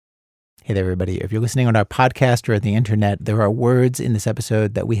Hey there, everybody. If you're listening on our podcast or at the internet, there are words in this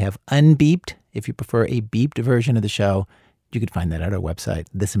episode that we have unbeeped. If you prefer a beeped version of the show, you could find that at our website,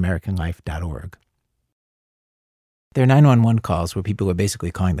 thisamericanlife.org. There are 911 calls where people are basically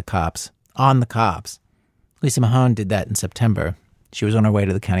calling the cops on the cops. Lisa Mahone did that in September. She was on her way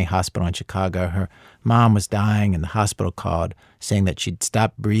to the county hospital in Chicago. Her mom was dying, and the hospital called, saying that she'd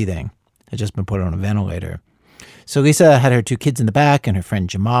stopped breathing, had just been put on a ventilator. So Lisa had her two kids in the back, and her friend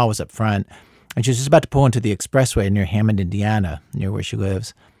Jamal was up front, and she was just about to pull into the expressway near Hammond, Indiana, near where she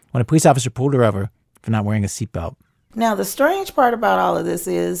lives, when a police officer pulled her over for not wearing a seatbelt. Now, the strange part about all of this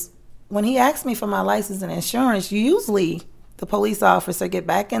is when he asked me for my license and insurance, usually the police officer get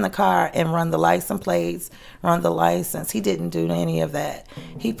back in the car and run the license plates, run the license. He didn't do any of that.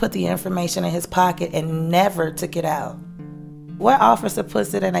 He put the information in his pocket and never took it out. What officer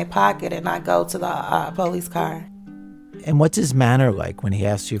puts it in a pocket and not go to the police car? And what's his manner like when he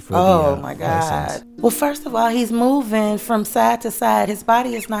asks you for my God. license? Well, first of all, he's moving from side to side. His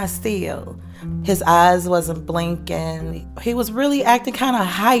body is not still. His eyes wasn't blinking. He was really acting kind of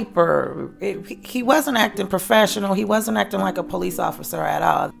hyper. He wasn't acting professional. He wasn't acting like a police officer at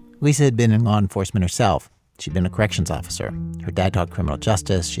all. Lisa had been in law enforcement herself. She'd been a corrections officer. Her dad taught criminal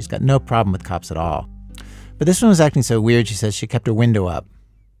justice. She's got no problem with cops at all. But this one was acting so weird, she says she kept her window up.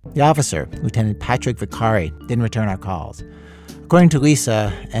 The officer, Lieutenant Patrick Vicari, didn't return our calls. According to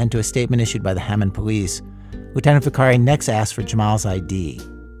Lisa, and to a statement issued by the Hammond police, Lieutenant Vicari next asked for Jamal's ID.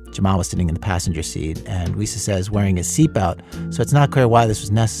 Jamal was sitting in the passenger seat, and Lisa says wearing his seatbelt, so it's not clear why this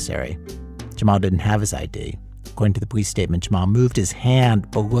was necessary. Jamal didn't have his ID. According to the police statement, Jamal moved his hand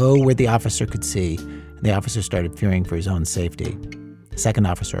below where the officer could see, and the officer started fearing for his own safety. The second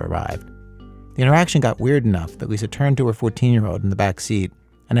officer arrived. The interaction got weird enough that Lisa turned to her 14-year-old in the back seat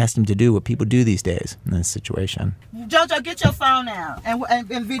and asked him to do what people do these days in this situation. Jojo, get your phone out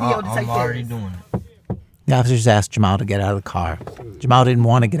and video to take I'm already doing it. The officers asked Jamal to get out of the car. Jamal didn't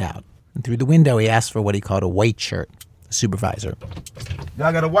want to get out. And through the window, he asked for what he called a white shirt, a supervisor.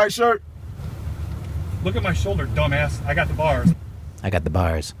 Y'all got a white shirt? Look at my shoulder, dumbass. I got the bars. I got the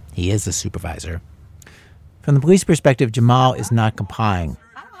bars. He is the supervisor. From the police perspective, Jamal is not complying.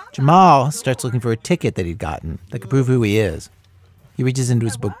 Jamal starts looking for a ticket that he'd gotten that could prove who he is. He reaches into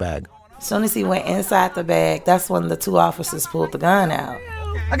his book bag. As soon as he went inside the bag, that's when the two officers pulled the gun out.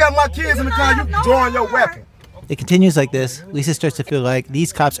 I got my kids in the car. You drawing your weapon. It continues like this. Lisa starts to feel like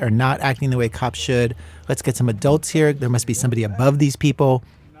these cops are not acting the way cops should. Let's get some adults here. There must be somebody above these people.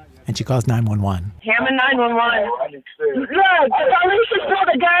 And she calls 911. Hammond 911. Look, the police just pulled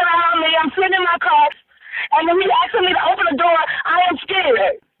a gun on me. I'm sitting in my car, and then he's asking me to open the door. I am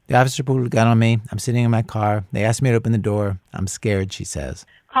scared. The officer pulled a gun on me. I'm sitting in my car. They asked me to open the door. I'm scared, she says.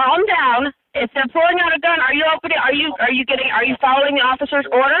 Calm down. If they're pulling out a gun, are you opening? Are you following the officer's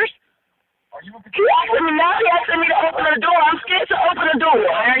orders? He asking me now. He asking me to open the door. I'm scared to open the door.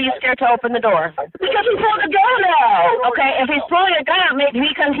 Why are you scared to open the door? Because he pulled a gun out. Okay, if he's pulling a gun out, maybe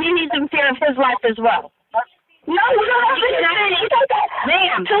because he needs in fear of his life as well. No, you don't have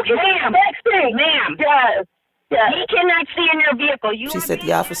to. Ma'am. Yes. Yeah. He cannot see in your vehicle. She said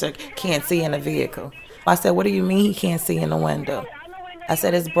the officer can't see in the vehicle. I said, what do you mean he can't see in the window? I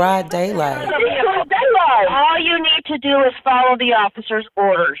said, it's broad daylight. All you need to do is follow the officer's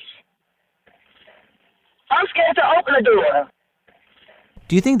orders. I'm scared to open the door.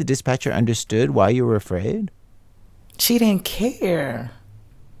 Do you think the dispatcher understood why you were afraid? She didn't care.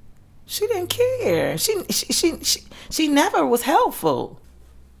 She never was helpful.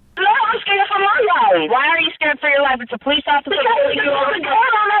 No, I'm scared for my life. Why are you scared for your life? It's a police officer. Are you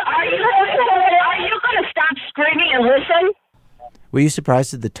going to stop screaming and listen? Were you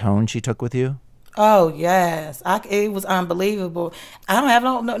surprised at the tone she took with you? Oh, yes. It was unbelievable. I don't have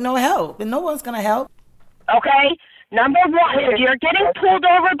no help, and no one's going to help. Okay? Number one, if you're getting pulled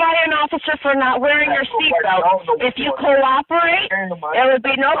over by an officer for not wearing your seatbelt, if you cooperate, there would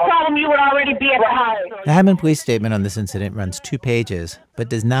be no problem. You would already be at the house. The Hammond police statement on this incident runs 2 pages, but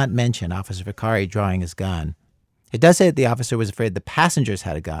does not mention Officer Vicari drawing his gun. It does say that the officer was afraid the passengers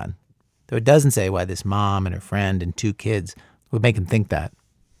had a gun, though it doesn't say why this mom and her friend and 2 kids would make him think that.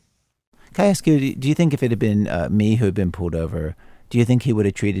 Can I ask you, do you think if it had been me who had been pulled over, do you think he would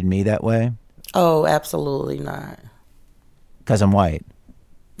have treated me that way? Oh, absolutely not. Because I'm white.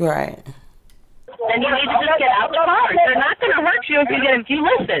 Right. And you need to just get out the car. They're not going to hurt you if you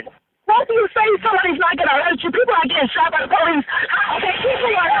listen. What do you say somebody's not going to hurt you? People are getting shot by the police.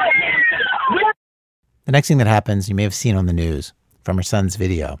 The next thing that happens, you may have seen on the news from her son's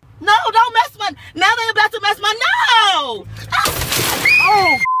video. No, don't mess my... Now they're about to mess my... No!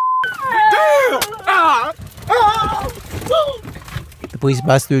 Oh! Damn! The police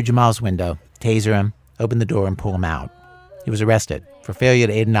bust through Jamal's window, taser him, open the door, and pull him out. He was arrested for failure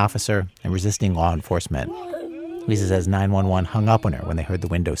to aid an officer and resisting law enforcement. Lisa says 911 hung up on her when they heard the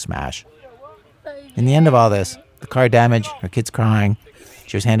window smash. In the end of all this, the car damage, her kids crying,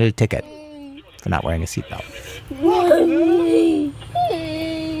 she was handed a ticket for not wearing a seatbelt.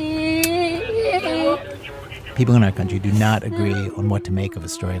 People in our country do not agree on what to make of a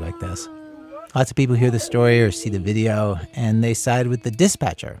story like this. Lots of people hear the story or see the video, and they side with the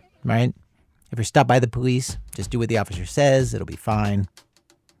dispatcher, right? If you're stopped by the police, just do what the officer says, it'll be fine.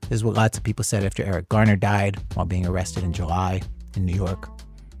 This is what lots of people said after Eric Garner died while being arrested in July in New York.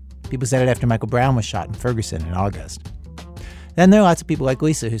 People said it after Michael Brown was shot in Ferguson in August. Then there are lots of people like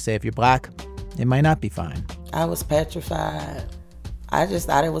Lisa who say if you're black, it might not be fine. I was petrified. I just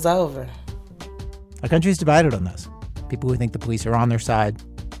thought it was over. Our country is divided on this. People who think the police are on their side,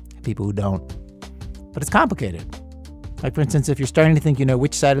 and people who don't. But it's complicated. Like, for instance, if you're starting to think you know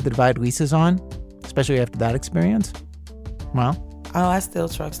which side of the divide Lisa's on, especially after that experience, well... Oh, I still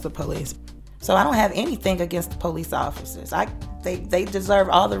trust the police. So I don't have anything against the police officers. They deserve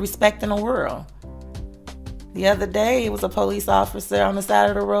all the respect in the world. The other day, it was a police officer on the side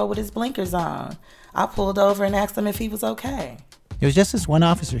of the road with his blinkers on. I pulled over and asked him if he was okay. It was just this one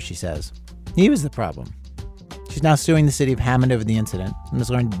officer, she says. He was the problem. She's now suing the city of Hammond over the incident and has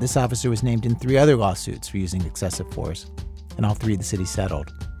learned this officer was named in 3 other lawsuits for using excessive force, and all 3 the city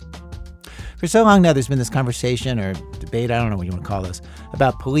settled. For so long now, there's been this conversation or debate, I don't know what you want to call this,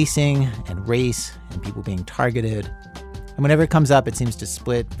 about policing and race and people being targeted. And whenever it comes up, it seems to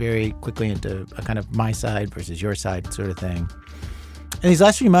split very quickly into a kind of my side versus your side sort of thing. In these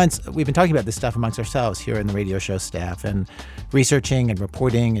last few months, we've been talking about this stuff amongst ourselves here in the radio show staff and researching and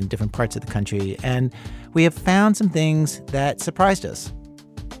reporting in different parts of the country. And we have found some things that surprised us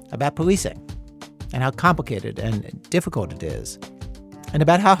about policing and how complicated and difficult it is, and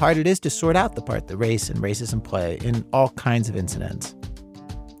about how hard it is to sort out the part that race and racism play in all kinds of incidents.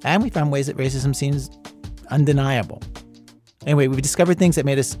 And we found ways that racism seems undeniable. Anyway, we've discovered things that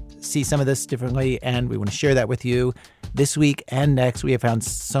made us see some of this differently, and we want to share that with you. This week and next, we have found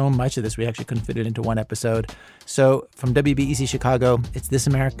so much of this we actually couldn't fit it into one episode. So from WBEZ Chicago, it's This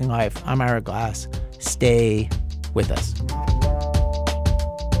American Life. I'm Ira Glass. Stay with us.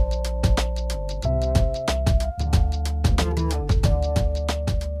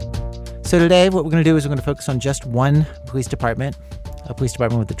 So today, what we're going to do is we're going to focus on just one police department, a police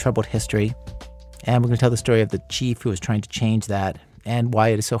department with a troubled history. And we're going to tell the story of the chief who was trying to change that and why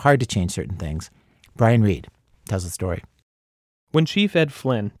it is so hard to change certain things. Brian Reed tells the story. When Chief Ed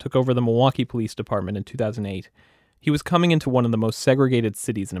Flynn took over the Milwaukee Police Department in 2008, he was coming into one of the most segregated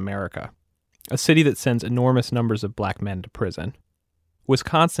cities in America, a city that sends enormous numbers of black men to prison.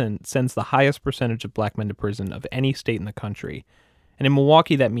 Wisconsin sends the highest percentage of black men to prison of any state in the country, and in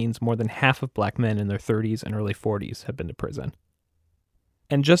Milwaukee that means more than half of black men in their 30s and early 40s have been to prison.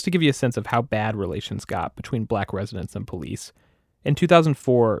 And just to give you a sense of how bad relations got between black residents and police, in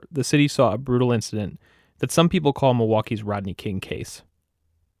 2004, the city saw a brutal incident that some people call Milwaukee's Rodney King case,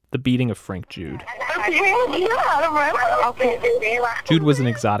 the beating of Frank Jude. Jude was an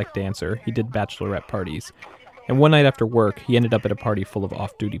exotic dancer. He did bachelorette parties. And one night after work, he ended up at a party full of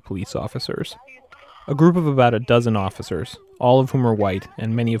off-duty police officers. A group of about a dozen officers, all of whom were white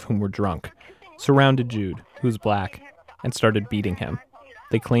and many of whom were drunk, surrounded Jude, who was black, and started beating him.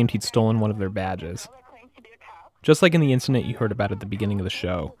 They claimed he'd stolen one of their badges. Just like in the incident you heard about at the beginning of the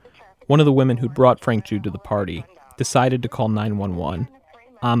show, one of the women who'd brought Frank Jude to the party decided to call 911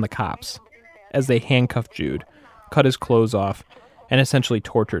 on the cops as they handcuffed Jude, cut his clothes off, and essentially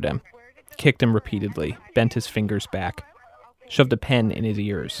tortured him, kicked him repeatedly, bent his fingers back, shoved a pen in his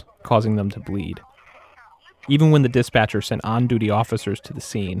ears, causing them to bleed. Even when the dispatcher sent on-duty officers to the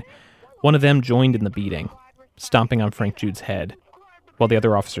scene, one of them joined in the beating, stomping on Frank Jude's head, while the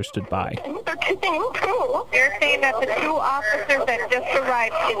other officer stood by. You're saying that the 2 officers that just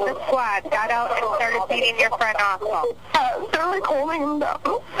arrived in the squad got out and started beating your friend also? They're like holding him down.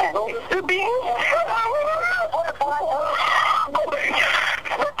 They're being...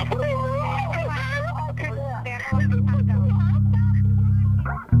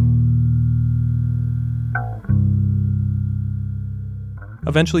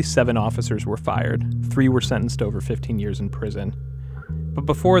 Eventually, 7 officers were fired. 3 were sentenced to over 15 years in prison. But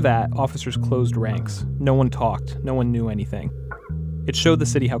before that, officers closed ranks. No one talked. No one knew anything. It showed the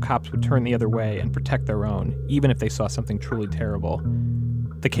city how cops would turn the other way and protect their own, even if they saw something truly terrible.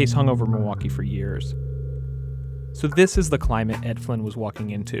 The case hung over Milwaukee for years. So this is the climate Ed Flynn was walking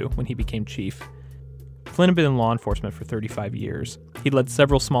into when he became chief. Flynn had been in law enforcement for 35 years. He led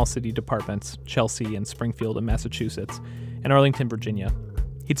several small city departments, Chelsea and Springfield in Massachusetts, in Arlington, Virginia.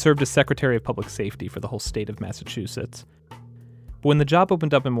 He'd served as Secretary of Public Safety for the whole state of Massachusetts. But when the job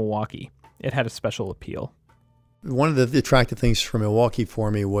opened up in Milwaukee, it had a special appeal. One of the attractive things for Milwaukee for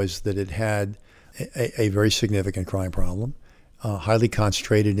me was that it had a very significant crime problem, highly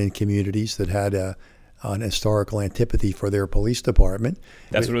concentrated in communities that had an historical antipathy for their police department.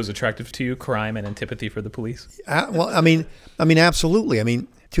 That's what was attractive to you, crime and antipathy for the police? Well, I mean, absolutely. I mean,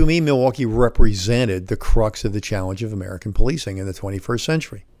 to me, Milwaukee represented the crux of the challenge of American policing in the 21st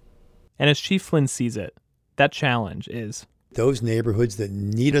century. And as Chief Flynn sees it, that challenge is those neighborhoods that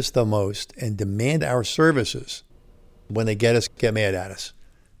need us the most and demand our services, when they get us, get mad at us.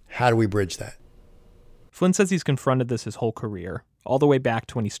 How do we bridge that? Flynn says he's confronted this his whole career, all the way back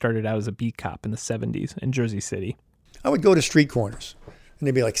to when he started out as a beat cop in the 70s in Jersey City. I would go to street corners, and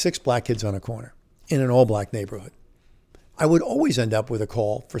there'd be like 6 black kids on a corner in an all-black neighborhood. I would always end up with a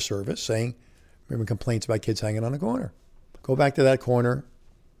call for service saying, remember complaints about kids hanging on the corner. Go back to that corner.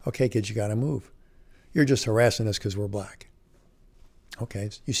 Okay, kids, you got to move. You're just harassing us because we're black. Okay,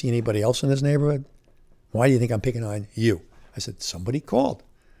 you see anybody else in this neighborhood? Why do you think I'm picking on you? I said, somebody called.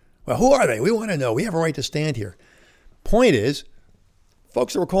 Well, who are they? We want to know. We have a right to stand here. Point is,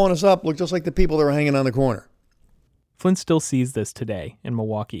 folks that were calling us up look just like the people that were hanging on the corner. Flynn still sees this today in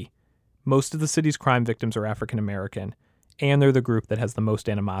Milwaukee. Most of the city's crime victims are African American, and they're the group that has the most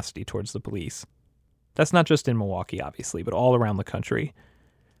animosity towards the police. That's not just in Milwaukee, obviously, but all around the country.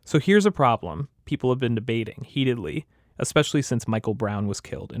 So here's a problem people have been debating heatedly, especially since Michael Brown was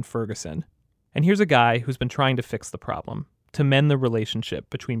killed in Ferguson. And here's a guy who's been trying to fix the problem, to mend the relationship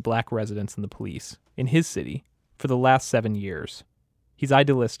between black residents and the police in his city for the last 7 years. He's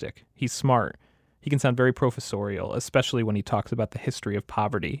idealistic, he's smart, he can sound very professorial, especially when he talks about the history of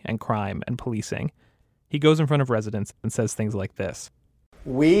poverty and crime and policing. He goes in front of residents and says things like this.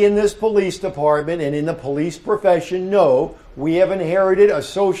 We in this police department and in the police profession know we have inherited a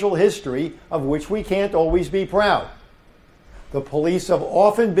social history of which we can't always be proud. The police have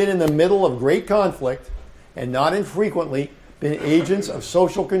often been in the middle of great conflict and not infrequently been agents of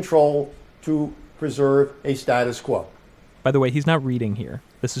social control to preserve a status quo. By the way, he's not reading here.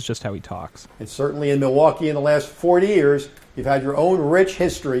 This is just how he talks. And certainly in Milwaukee in the last 40 years, you've had your own rich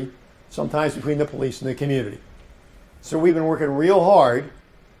history, sometimes between the police and the community. So we've been working real hard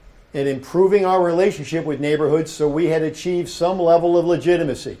at improving our relationship with neighborhoods so we had achieved some level of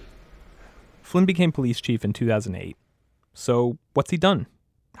legitimacy. Flynn became police chief in 2008. So what's he done?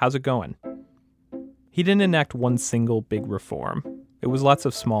 How's it going? He didn't enact one single big reform. It was lots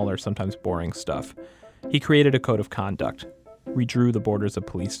of smaller, sometimes boring stuff. He created a code of conduct, redrew the borders of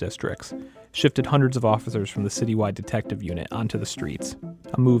police districts, shifted hundreds of officers from the citywide detective unit onto the streets,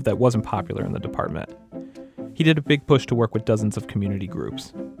 a move that wasn't popular in the department. He did a big push to work with dozens of community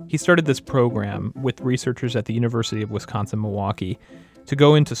groups. He started this program with researchers at the University of Wisconsin-Milwaukee to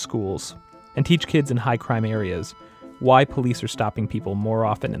go into schools and teach kids in high-crime areas why police are stopping people more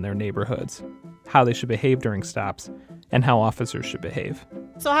often in their neighborhoods, how they should behave during stops, and how officers should behave.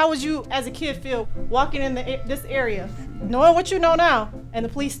 So how would you, as a kid, feel walking in this area, knowing what you know now, and the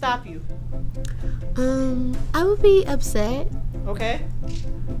police stop you? I would be upset. Okay.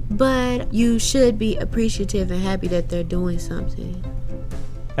 But you should be appreciative and happy that they're doing something.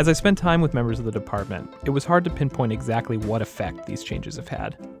 As I spent time with members of the department, it was hard to pinpoint exactly what effect these changes have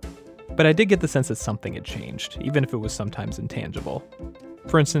had. But I did get the sense that something had changed, even if it was sometimes intangible.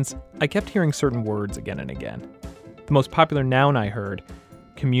 For instance, I kept hearing certain words again and again. The most popular noun I heard,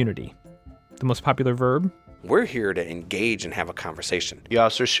 community. The most popular verb? We're here to engage and have a conversation. The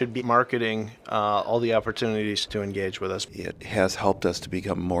officers should be marketing all the opportunities to engage with us. It has helped us to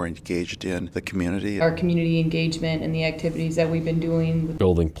become more engaged in the community. Our community engagement and the activities that we've been doing.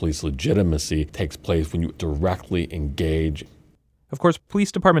 Building police legitimacy takes place when you directly engage. Of course,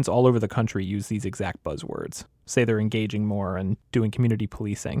 police departments all over the country use these exact buzzwords, say they're engaging more and doing community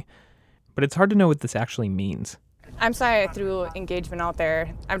policing. But it's hard to know what this actually means. I'm sorry I threw engagement out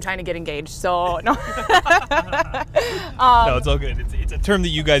there. I'm trying to get engaged, so no. No, it's all good. It's a term that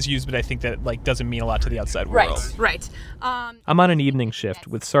you guys use, but I think that doesn't mean a lot to the outside world. Right. I'm on an evening shift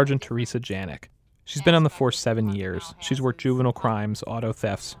with Sergeant Teresa Janik. She's been on the force 7 years. She's worked juvenile crimes, auto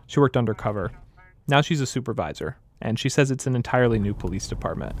thefts. She worked undercover. Now she's a supervisor, and she says it's an entirely new police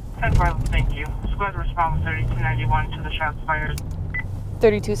department. 10-5, thank you. Squad respond with 3291 to the shots fired.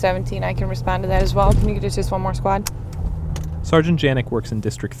 3217, I can respond to that as well. Can you get just one more squad? Sergeant Janik works in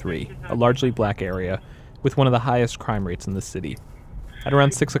District 3, a largely black area, with one of the highest crime rates in the city. At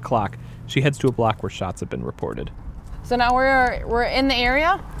around 6 o'clock, she heads to a block where shots have been reported. So now we're in the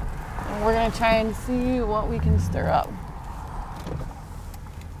area, and we're going to try and see what we can stir up.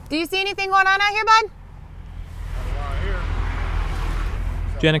 Do you see anything going on out here, bud? Not here.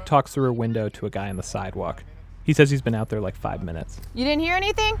 Janik talks through her window to a guy on the sidewalk. He says he's been out there like 5 minutes. You didn't hear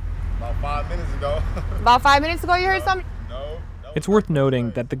anything? About 5 minutes ago. About 5 minutes ago you heard something? No. It's worth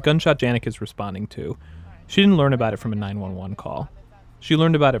noting that the gunshot Janik is responding to, she didn't learn about it from a 911 call. She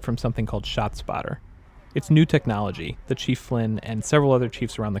learned about it from something called ShotSpotter. It's new technology that Chief Flynn and several other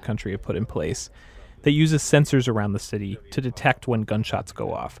chiefs around the country have put in place that uses sensors around the city to detect when gunshots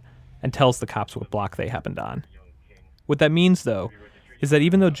go off and tells the cops what block they happened on. What that means, though, is that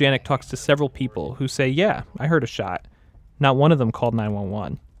even though Janik talks to several people who say, yeah, I heard a shot, not one of them called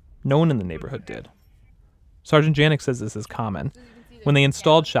 911. No one in the neighborhood did. Sergeant Janik says this is common. When they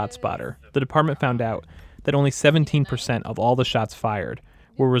installed ShotSpotter, the department found out that only 17% of all the shots fired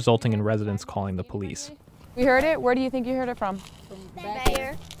were resulting in residents calling the police. We heard it? Where do you think you heard it from? From back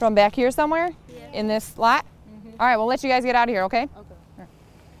here. From back here somewhere? Yeah. In this lot? All right, we'll let you guys get out of here, okay?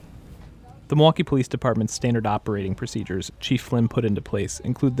 The Milwaukee Police Department's standard operating procedures Chief Flynn put into place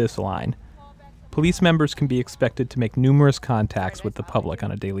include this line. Police members can be expected to make numerous contacts with the public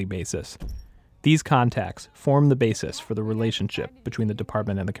on a daily basis. These contacts form the basis for the relationship between the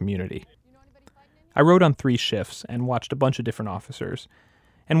department and the community. I rode on 3 shifts and watched a bunch of different officers.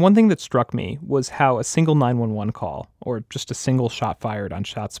 And one thing that struck me was how a single 911 call, or just a single shot fired on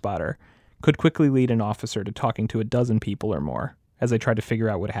ShotSpotter, could quickly lead an officer to talking to a dozen people or more as they tried to figure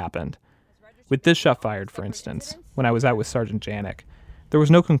out what happened. With this shot fired, for instance, when I was out with Sergeant Janik, there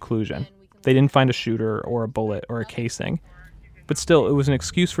was no conclusion. They didn't find a shooter or a bullet or a casing. But still, it was an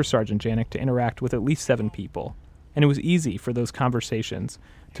excuse for Sergeant Janik to interact with at least 7 people. And it was easy for those conversations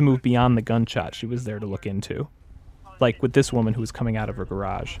to move beyond the gunshot she was there to look into. Like with this woman who was coming out of her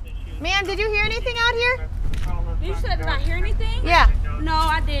garage. Ma'am, did you hear anything out here? You said, did I hear anything? Yeah. No,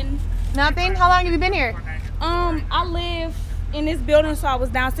 I didn't. Nothing? How long have you been here? I live in this building, so I was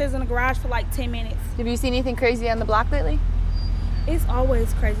downstairs in the garage for like 10 minutes. Have you seen anything crazy on the block lately? It's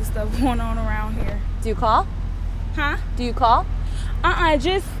always crazy stuff going on around here. Do you call? Huh? Do you call?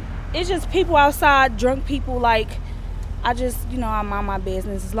 It's just people outside, drunk people. Like, I mind my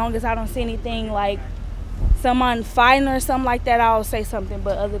business. As long as I don't see anything like someone fighting or something like that, I'll say something.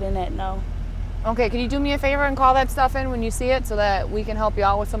 But other than that, no. Okay, can you do me a favor and call that stuff in when you see it so that we can help you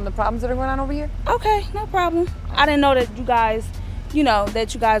out with some of the problems that are going on over here? Okay, no problem. I didn't know that you guys,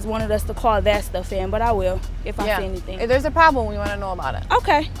 wanted us to call that stuff in, but I will if I see anything. If there's a problem, we want to know about it.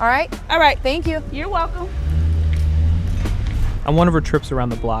 Okay. All right? All right. Thank you. You're welcome. On one of her trips around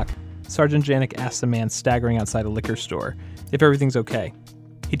the block, Sergeant Janik asks a man staggering outside a liquor store if everything's okay.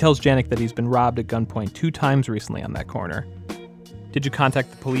 He tells Janik that he's been robbed at gunpoint 2 times recently on that corner. Did you contact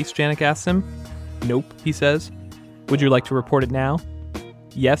the police, Janik asks him. Nope, he says. Would you like to report it now?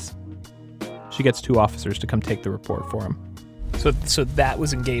 Yes. She gets 2 officers to come take the report for him. So that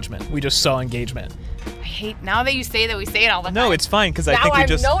was engagement. We just saw engagement. I hate, now that you say that, we say it all the time. No, it's fine, because I think we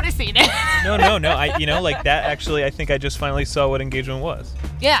just... Now I'm noticing it. No. That actually, I think I just finally saw what engagement was.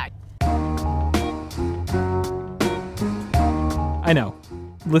 Yeah. I know.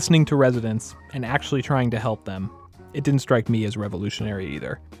 Listening to residents and actually trying to help them, it didn't strike me as revolutionary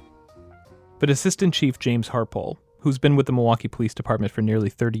either. But Assistant Chief James Harpole, who's been with the Milwaukee Police Department for nearly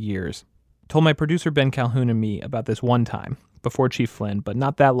 30 years, told my producer Ben Calhoun and me about this one time, before Chief Flynn, but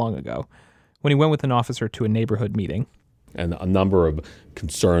not that long ago, when he went with an officer to a neighborhood meeting. And a number of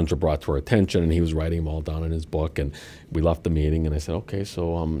concerns were brought to our attention, and he was writing them all down in his book, and we left the meeting, and I said, okay,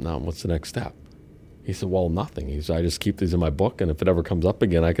 so now what's the next step? He said, well, nothing. He said, I just keep these in my book, and if it ever comes up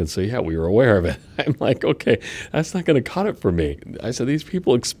again, I can say, yeah, we were aware of it. I'm like, okay, that's not going to cut it for me. I said, these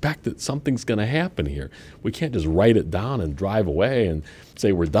people expect that something's going to happen here. We can't just write it down and drive away and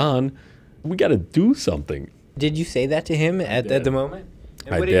say we're done. We got to do something. Did you say that to him at the moment?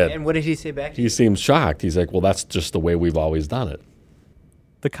 And I did. And what did he say back to you? He seemed shocked. He's like, well, that's just the way we've always done it.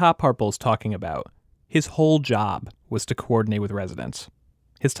 The cop Harpole's talking about, his whole job was to coordinate with residents.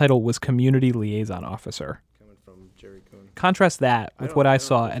 His title was Community Liaison Officer. Contrast that with what I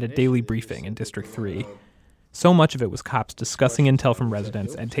saw at a daily briefing in District 3. So much of it was cops discussing intel from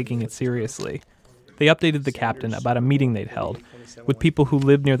residents and taking it seriously. They updated the captain about a meeting they'd held with people who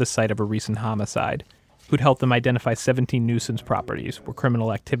lived near the site of a recent homicide, who'd helped them identify 17 nuisance properties where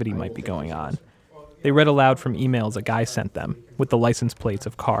criminal activity might be going on. They read aloud from emails a guy sent them with the license plates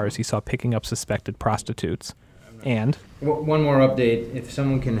of cars he saw picking up suspected prostitutes. And one more update. If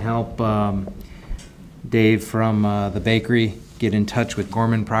someone can help Dave from the bakery get in touch with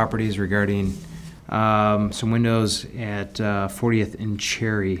Gorman Properties regarding some windows at 40th and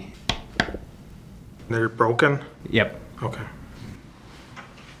Cherry. They're broken? Yep. Okay.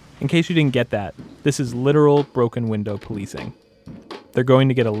 In case you didn't get that, this is literal broken window policing. They're going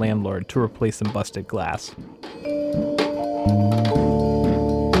to get a landlord to replace some busted glass.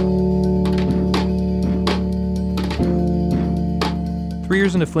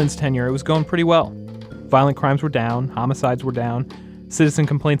 years into Flynn's tenure, it was going pretty well. Violent crimes were down, homicides were down, citizen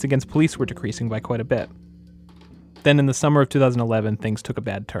complaints against police were decreasing by quite a bit. Then in the summer of 2011, things took a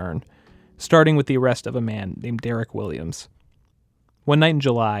bad turn, starting with the arrest of a man named Derek Williams. One night in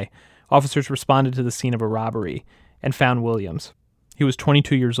July, officers responded to the scene of a robbery and found Williams. He was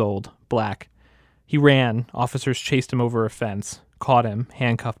 22 years old, black. He ran, officers chased him over a fence, caught him,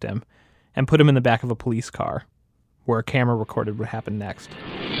 handcuffed him, and put him in the back of a police car, where a camera recorded what happened next.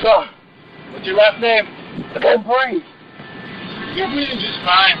 Sir, what's your last name? I can't breathe. You're breathing just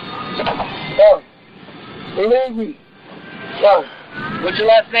fine. Sir, believe me. Sir, what's your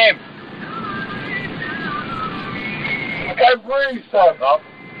last name? I can't breathe, sir. Oh,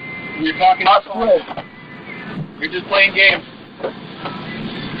 you're talking to someone. You're just playing games.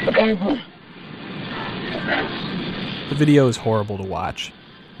 I can't breathe. The video is horrible to watch.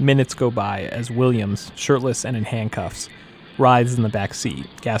 Minutes go by as Williams, shirtless and in handcuffs, writhes in the back seat,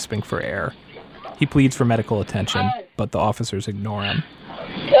 gasping for air. He pleads for medical attention, but the officers ignore him.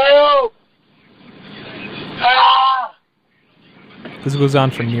 Help! Ah! This goes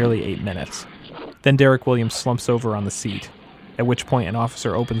on for nearly 8 minutes. Then Derek Williams slumps over on the seat, at which point an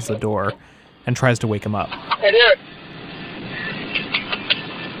officer opens the door and tries to wake him up. Hey, Derek!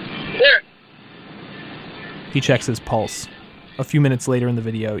 Derek! He checks his pulse. A few minutes later in the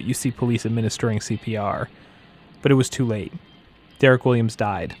video, you see police administering CPR. But it was too late. Derek Williams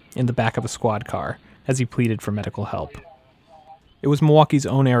died in the back of a squad car as he pleaded for medical help. It was Milwaukee's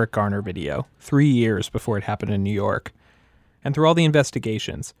own Eric Garner video, 3 years before it happened in New York. And through all the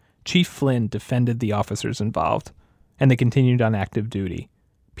investigations, Chief Flynn defended the officers involved, and they continued on active duty.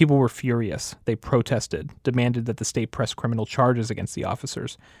 People were furious. They protested, demanded that the state press criminal charges against the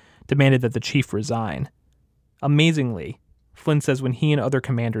officers, demanded that the chief resign. Amazingly, Flynn says when he and other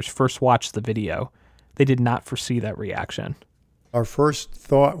commanders first watched the video, they did not foresee that reaction. Our first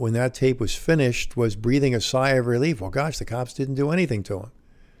thought when that tape was finished was breathing a sigh of relief. Well, gosh, the cops didn't do anything to him.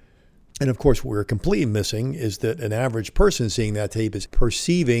 And of course, what we're completely missing is that an average person seeing that tape is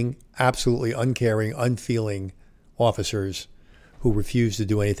perceiving absolutely uncaring, unfeeling officers who refuse to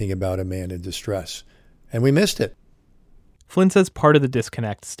do anything about a man in distress. And we missed it. Flynn says part of the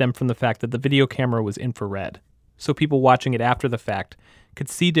disconnect stemmed from the fact that the video camera was infrared, so people watching it after the fact could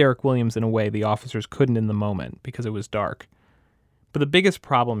see Derek Williams in a way the officers couldn't in the moment because it was dark. But the biggest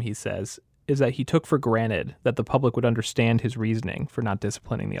problem, he says, is that he took for granted that the public would understand his reasoning for not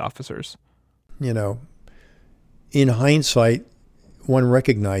disciplining the officers. You know, in hindsight, one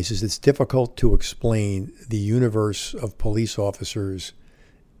recognizes it's difficult to explain the universe of police officers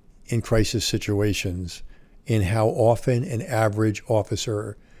in crisis situations in how often an average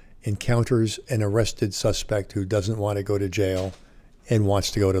officer encounters an arrested suspect who doesn't want to go to jail and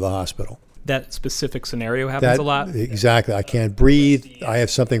wants to go to the hospital. That specific scenario happens a lot? Exactly. I can't breathe. I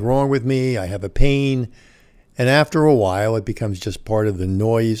have something wrong with me. I have a pain. And after a while, it becomes just part of the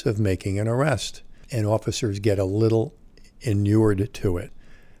noise of making an arrest. And officers get a little inured to it.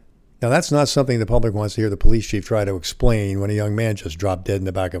 Now, that's not something the public wants to hear the police chief try to explain when a young man just dropped dead in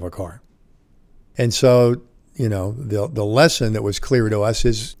the back of a car. And so, you know, the lesson that was clear to us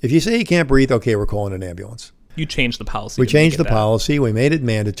is if you say you can't breathe, okay, we're calling an ambulance. You changed the policy. We changed the policy. We made it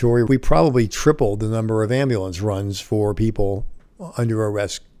mandatory. We probably tripled the number of ambulance runs for people under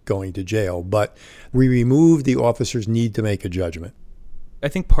arrest going to jail. But we removed the officer's need to make a judgment. I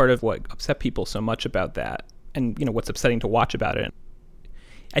think part of what upset people so much about that, and you know what's upsetting to watch about it,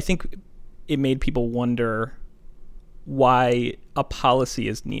 I think it made people wonder why a policy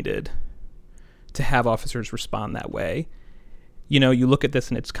is needed to have officers respond that way. You know, you look at this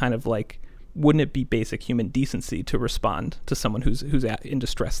and it's kind of like, wouldn't it be basic human decency to respond to someone who's in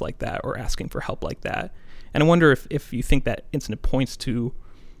distress like that or asking for help like that? And I wonder if you think that incident points to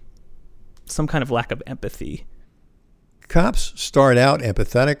some kind of lack of empathy. Cops start out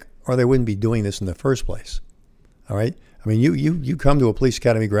empathetic or they wouldn't be doing this in the first place. All right? I mean, you come to a police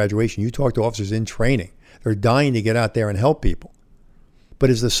academy graduation, you talk to officers in training. They're dying to get out there and help people. But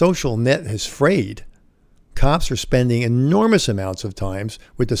as the social net has frayed, cops are spending enormous amounts of times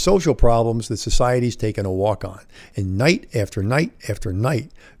with the social problems that society's taken a walk on. And night after night after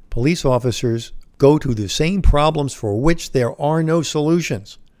night, police officers go to the same problems for which there are no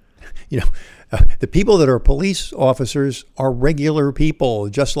solutions. You know, the people that are police officers are regular people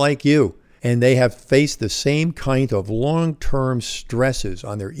just like you. And they have faced the same kind of long-term stresses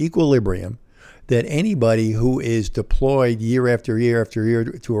on their equilibrium that anybody who is deployed year after year after year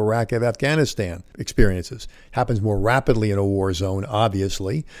to Iraq and Afghanistan experiences. Happens more rapidly in a war zone,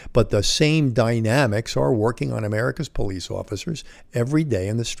 obviously, but the same dynamics are working on America's police officers every day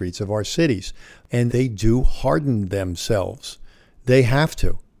in the streets of our cities. And they do harden themselves. They have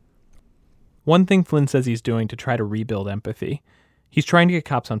to. One thing Flynn says he's doing to try to rebuild empathy, he's trying to get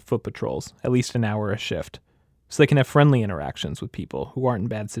cops on foot patrols, at least an hour a shift, so they can have friendly interactions with people who aren't in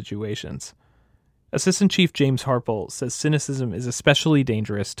bad situations. Assistant Chief James Harple says cynicism is especially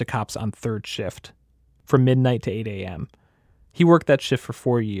dangerous to cops on third shift, from midnight to 8 a.m. He worked that shift for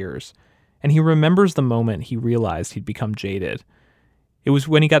 4 years, and he remembers the moment he realized he'd become jaded. It was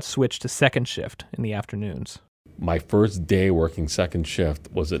when he got switched to second shift in the afternoons. My first day working second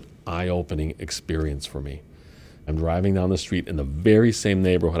shift was an eye-opening experience for me. I'm driving down the street in the very same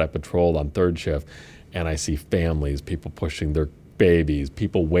neighborhood I patrolled on third shift, and I see families, people pushing their babies,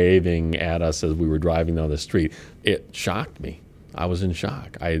 people waving at us as we were driving down the street. It shocked me. I was in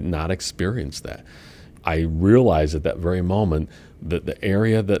shock. I had not experienced that. I realized at that very moment that the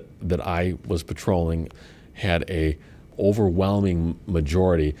area that I was patrolling had a overwhelming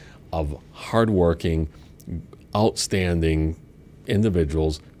majority of hardworking, outstanding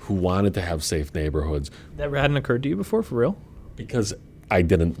individuals who wanted to have safe neighborhoods. That hadn't occurred to you before, for real? Because I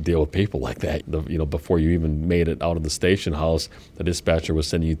didn't deal with people like that. Before you even made it out of the station house, the dispatcher was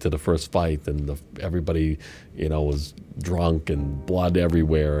sending you to the first fight, and everybody, was drunk and blood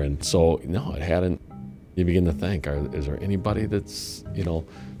everywhere. And so, no, it hadn't. You begin to think, is there anybody that's,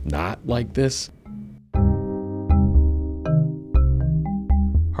 not like this?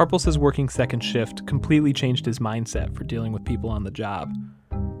 Harple says working second shift completely changed his mindset for dealing with people on the job.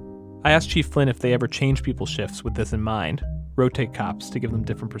 I asked Chief Flynn if they ever change people's shifts with this in mind, rotate cops to give them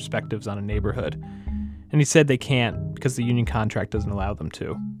different perspectives on a neighborhood, and he said they can't because the union contract doesn't allow them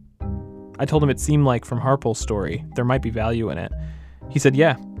to. I told him it seemed like from Harple's story there might be value in it. He said,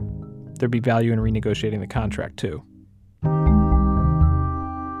 yeah, there'd be value in renegotiating the contract too.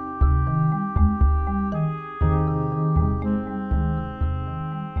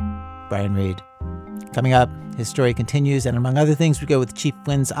 Brian Reed. Coming up, his story continues, and among other things, we go with Chief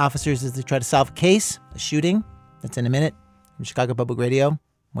Flynn's officers as they try to solve a case, a shooting. That's in a minute from Chicago Public Radio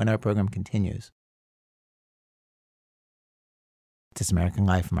when our program continues. This is American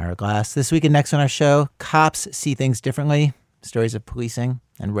Life. I'm Ira Glass. This week and next on our show, cops see things differently, stories of policing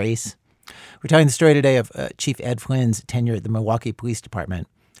and race. We're telling the story today of Chief Ed Flynn's tenure at the Milwaukee Police Department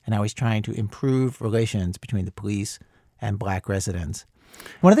and how he's trying to improve relations between the police and black residents.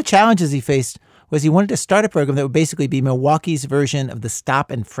 One of the challenges he faced was he wanted to start a program that would basically be Milwaukee's version of the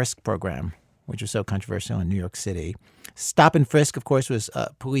Stop and Frisk program, which was so controversial in New York City. Stop and Frisk, of course, was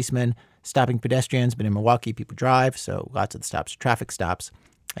policemen stopping pedestrians, but in Milwaukee, people drive, so lots of the stops are traffic stops.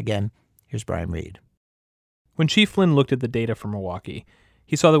 Again, here's Brian Reed. When Chief Flynn looked at the data for Milwaukee,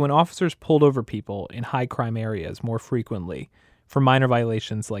 he saw that when officers pulled over people in high-crime areas more frequently for minor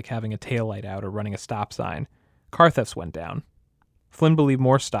violations like having a taillight out or running a stop sign, car thefts went down. Flynn believed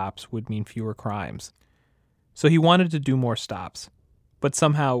more stops would mean fewer crimes. So he wanted to do more stops, but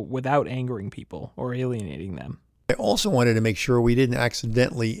somehow without angering people or alienating them. I also wanted to make sure we didn't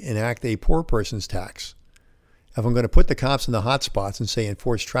accidentally enact a poor person's tax. If I'm going to put the cops in the hot spots and say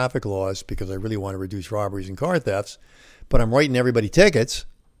enforce traffic laws because I really want to reduce robberies and car thefts, but I'm writing everybody tickets,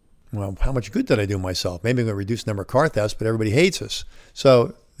 well, how much good did I do myself? Maybe I'm going to reduce the number of car thefts, but everybody hates us.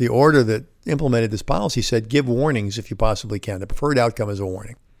 So the order that implemented this policy said give warnings if you possibly can. The preferred outcome is a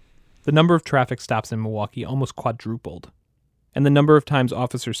warning. The number of traffic stops in Milwaukee almost quadrupled, and the number of times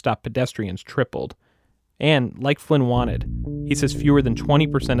officers stopped pedestrians tripled. And, like Flynn wanted, he says fewer than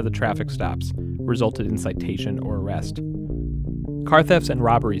 20% of the traffic stops resulted in citation or arrest. Car thefts and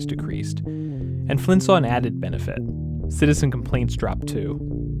robberies decreased, and Flynn saw an added benefit. Citizen complaints dropped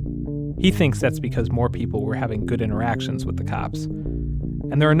too. He thinks that's because more people were having good interactions with the cops.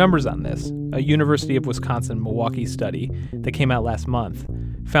 And there are numbers on this. A University of Wisconsin-Milwaukee study that came out last month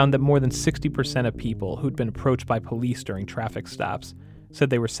found that more than 60% of people who'd been approached by police during traffic stops said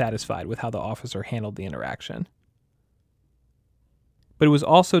they were satisfied with how the officer handled the interaction. But it was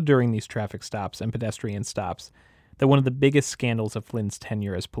also during these traffic stops and pedestrian stops that one of the biggest scandals of Flynn's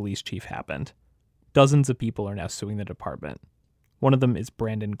tenure as police chief happened. Dozens of people are now suing the department. One of them is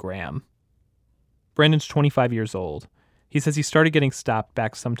Brandon Graham. Brandon's 25 years old. He says he started getting stopped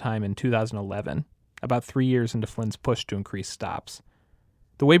back sometime in 2011, about 3 years into Flynn's push to increase stops.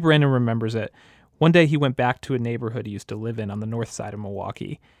 The way Brandon remembers it, one day he went back to a neighborhood he used to live in on the north side of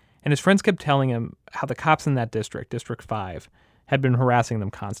Milwaukee, and his friends kept telling him how the cops in that district, District 5, had been harassing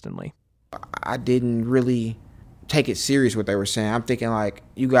them constantly. I didn't really take it serious what they were saying. I'm thinking like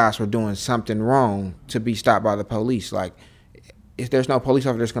you guys were doing something wrong to be stopped by the police. Like if there's no police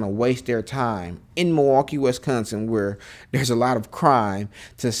officer that's going to waste their time in Milwaukee, Wisconsin, where there's a lot of crime,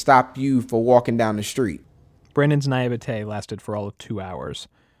 to stop you for walking down the street. Brandon's naivete lasted for all of 2 hours.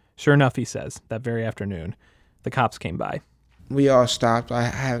 Sure enough, he says, that very afternoon, the cops came by. We all stopped. I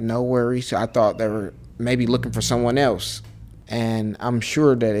have no worries. I thought they were maybe looking for someone else. And I'm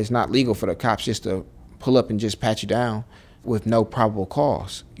sure that it's not legal for the cops just to pull up and just pat you down with no probable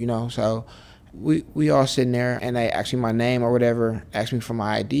cause, you know? So we all sitting there, and they asked me my name or whatever, asked me for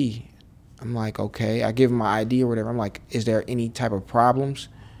my ID. I'm like, okay. I give them my ID or whatever. I'm like, is there any type of problems?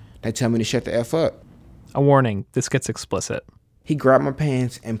 They tell me to shut the F up. A warning, this gets explicit. He grabbed my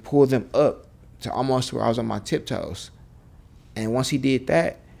pants and pulled them up to almost where I was on my tiptoes. And once he did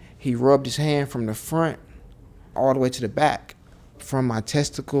that, he rubbed his hand from the front all the way to the back, from my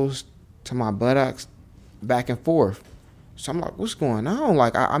testicles to my buttocks, back and forth. So I'm like, what's going on?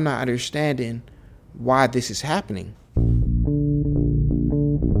 Like, I'm not understanding why this is happening.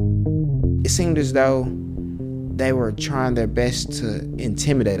 It seemed as though they were trying their best to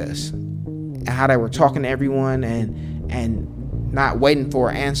intimidate us. And how they were talking to everyone and not waiting for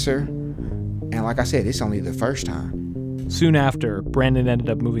an answer. And like I said, it's only the first time. Soon after, Brandon ended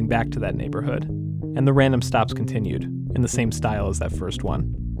up moving back to that neighborhood, and the random stops continued, in the same style as that first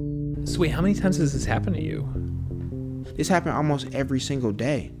one. So wait, how many times has this happened to you? This happened almost every single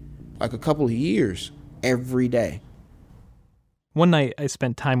day. Like a couple of years, every day. One night, I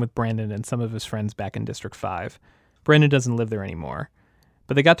spent time with Brandon and some of his friends back in District 5. Brandon doesn't live there anymore,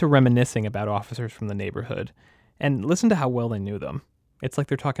 but they got to reminiscing about officers from the neighborhood, and listen to how well they knew them. It's like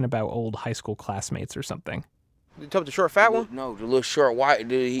they're talking about old high school classmates or something. You talking about the short fat one? No, the little short white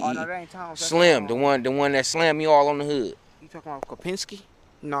dude. No, that ain't Tom. Slim, the one that slammed me all on the hood. You talking about Kopinski?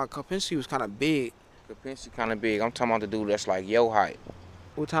 No, Kopinski was kind of big. Kopinski kind of big. I'm talking about the dude that's like yo height.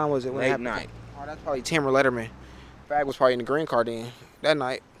 What time was it? When Late night. Oh, that's probably Tim or Letterman. Fag was probably in the green car then that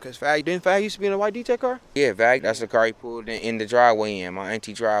night. Because didn't Fag used to be in a white D-Tech car? Yeah, Vag, that's the car he pulled in the driveway my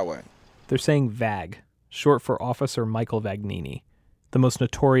auntie driveway. They're saying VAG, short for Officer Michael Vagnini, the most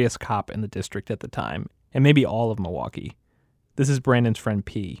notorious cop in the district at the time, and maybe all of Milwaukee. This is Brandon's friend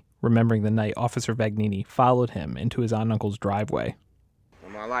P, remembering the night Officer Vagnini followed him into his aunt and uncle's driveway.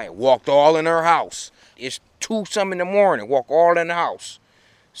 My life, walked all in her house. It's 2-something in the morning, walk all in the house.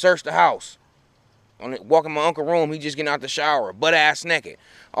 Search the house. Walking my uncle's room, he just getting out the shower, butt-ass naked.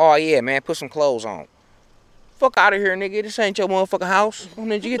 Oh, yeah, man, put some clothes on. Fuck out of here, nigga. This ain't your motherfucking house. When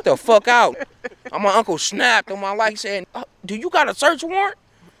did you get the fuck out? My uncle snapped on my life, saying, do you got a search warrant?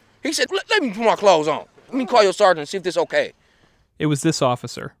 He said, let me put my clothes on. Let me call your sergeant and see if this okay. It was this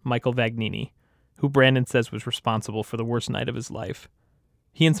officer, Michael Vagnini, who Brandon says was responsible for the worst night of his life.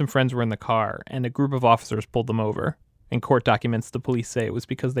 He and some friends were in the car, and a group of officers pulled them over. In court documents, the police say it was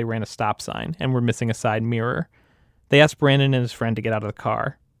because they ran a stop sign and were missing a side mirror. They asked Brandon and his friend to get out of the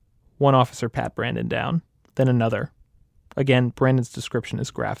car. One officer pat Brandon down, then another. Again, Brandon's description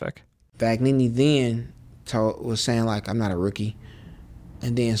is graphic. Vagnini then was saying, like, I'm not a rookie,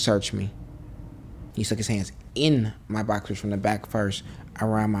 and then searched me. He stuck his hands in my boxers from the back first,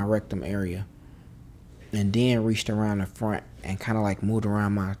 around my rectum area, and then reached around the front and kind of like moved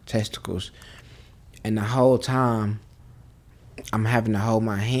around my testicles. And the whole time, I'm having to hold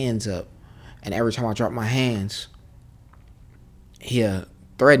my hands up. And every time I drop my hands, he'll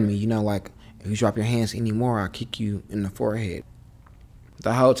threaten me, you know, like, if you drop your hands anymore, I'll kick you in the forehead.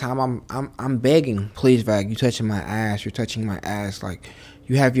 The whole time I'm begging, please, Vag, you touching my ass, you're touching my ass. Like,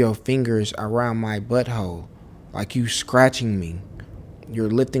 you have your fingers around my butthole. Like, you scratching me. You're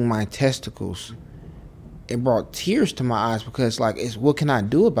lifting my testicles. It brought tears to my eyes because, like, what can I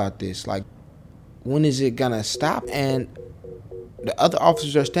do about this? Like, when is it gonna stop? And the other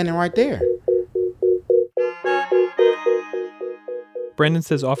officers are standing right there. Brandon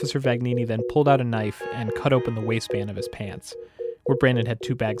says Officer Vagnini then pulled out a knife and cut open the waistband of his pants, where Brandon had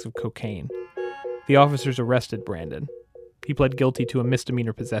 2 bags of cocaine. The officers arrested Brandon. He pled guilty to a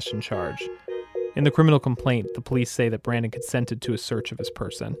misdemeanor possession charge. In the criminal complaint, the police say that Brandon consented to a search of his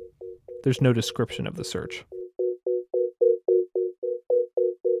person. There's no description of the search.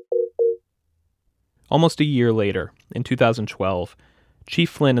 Almost a year later, in 2012, Chief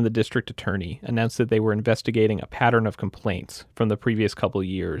Flynn and the district attorney announced that they were investigating a pattern of complaints from the previous couple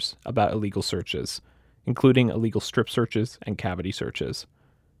years about illegal searches, including illegal strip searches and cavity searches.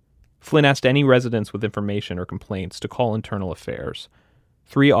 Flynn asked any residents with information or complaints to call internal affairs.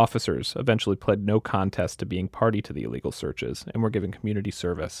 3 officers eventually pled no contest to being party to the illegal searches and were given community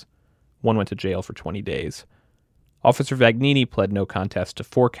service. 1 went to jail for 20 days. Officer Vagnini pled no contest to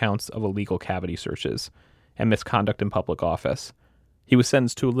 4 counts of illegal cavity searches and misconduct in public office. He was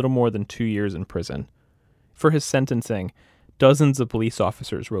sentenced to a little more than 2 years in prison. For his sentencing, dozens of police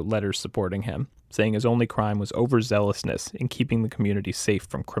officers wrote letters supporting him, saying his only crime was overzealousness in keeping the community safe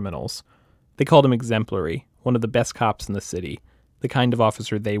from criminals. They called him exemplary, one of the best cops in the city, the kind of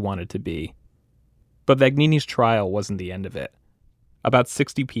officer they wanted to be. But Vagnini's trial wasn't the end of it. About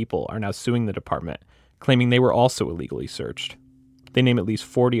 60 people are now suing the department, claiming they were also illegally searched. They name at least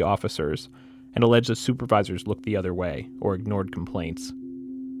 40 officers and allege that supervisors looked the other way or ignored complaints.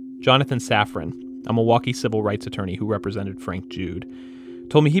 Jonathan Safran, a Milwaukee civil rights attorney who represented Frank Jude,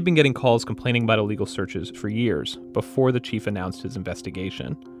 told me he'd been getting calls complaining about illegal searches for years before the chief announced his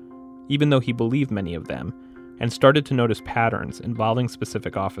investigation. Even though he believed many of them and started to notice patterns involving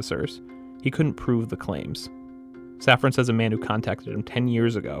specific officers, he couldn't prove the claims. Safran says a man who contacted him 10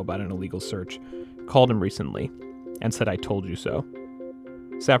 years ago about an illegal search called him recently and said, "I told you so."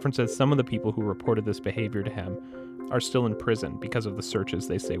 Safran says some of the people who reported this behavior to him are still in prison because of the searches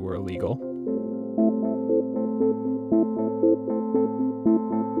they say were illegal.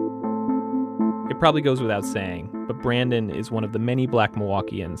 It probably goes without saying, but Brandon is one of the many black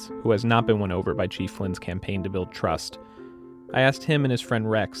Milwaukeeans who has not been won over by Chief Flynn's campaign to build trust. I asked him and his friend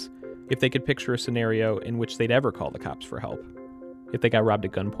Rex if they could picture a scenario in which they'd ever call the cops for help. If they got robbed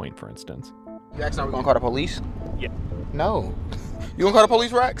at gunpoint, for instance. You asking, are we gonna call the police? Yeah. No. You gonna call the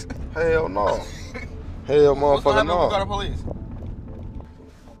police, Rex? Hell no. Hell motherfucker no. Call the police.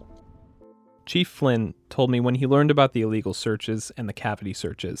 Chief Flynn told me when he learned about the illegal searches and the cavity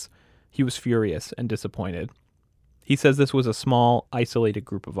searches, he was furious and disappointed. He says this was a small, isolated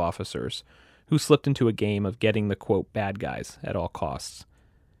group of officers who slipped into a game of getting the, quote, bad guys at all costs.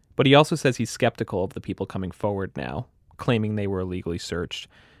 But he also says he's skeptical of the people coming forward now, claiming they were illegally searched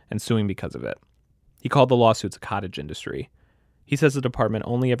and suing because of it. He called the lawsuits a cottage industry. He says the department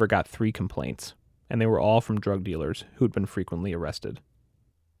only ever got 3 complaints, and they were all from drug dealers who'd been frequently arrested.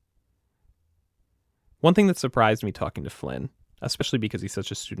 One thing that surprised me talking to Flynn, especially because he's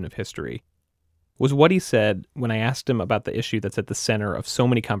such a student of history, was what he said when I asked him about the issue that's at the center of so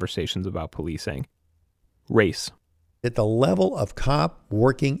many conversations about policing: race. At the level of cop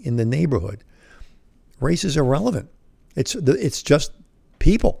working in the neighborhood, race is irrelevant. It's just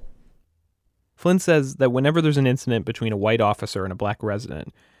people. Flynn says that whenever there's an incident between a white officer and a black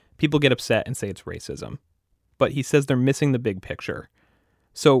resident, people get upset and say it's racism. But he says they're missing the big picture.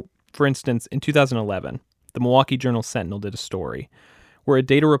 So, for instance, in 2011, the Milwaukee Journal-Sentinel did a story where a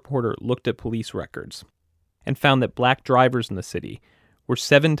data reporter looked at police records and found that black drivers in the city were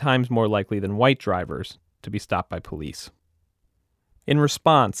 7 times more likely than white drivers to be stopped by police. In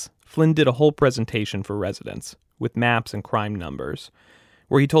response, Flynn did a whole presentation for residents with maps and crime numbers,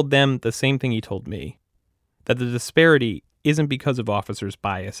 where he told them the same thing he told me, that the disparity isn't because of officers'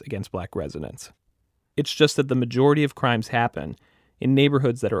 bias against black residents. It's just that the majority of crimes happen in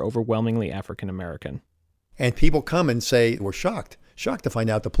neighborhoods that are overwhelmingly African American. And people come and say, we're shocked to find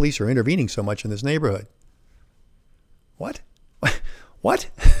out the police are intervening so much in this neighborhood. What? What?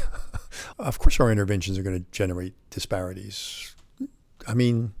 Of course our interventions are going to generate disparities. I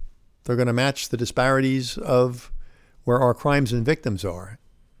mean, they're going to match the disparities of where our crimes and victims are.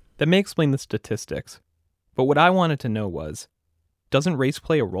 That may explain the statistics, but what I wanted to know was, doesn't race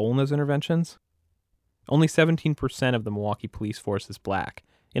play a role in those interventions? Only 17% of the Milwaukee police force is black,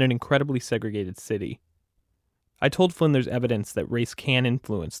 in an incredibly segregated city. I told Flynn there's evidence that race can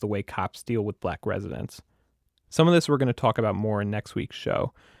influence the way cops deal with black residents. Some of this we're going to talk about more in next week's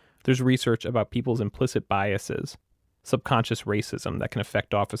show. There's research about people's implicit biases, subconscious racism that can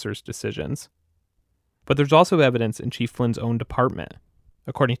affect officers' decisions. But there's also evidence in Chief Flynn's own department,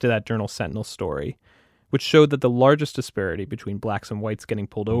 according to that Journal-Sentinel story, which showed that the largest disparity between blacks and whites getting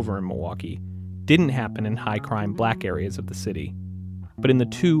pulled over in Milwaukee didn't happen in high-crime black areas of the city, but in the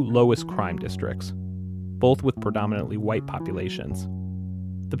 2 lowest crime districts, both with predominantly white populations.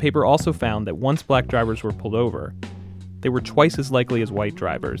 The paper also found that once black drivers were pulled over, they were twice as likely as white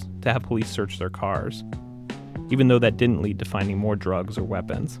drivers to have police search their cars, even though that didn't lead to finding more drugs or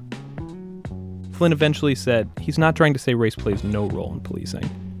weapons. Flynn eventually said he's not trying to say race plays no role in policing.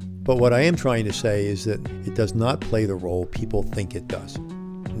 But what I am trying to say is that it does not play the role people think it does.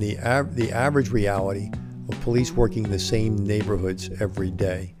 The average reality of police working in the same neighborhoods every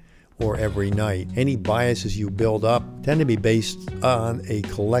day or every night, any biases you build up tend to be based on a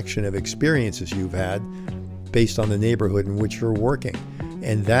collection of experiences you've had based on the neighborhood in which you're working.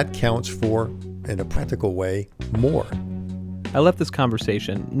 And that counts for, in a practical way, more. I left this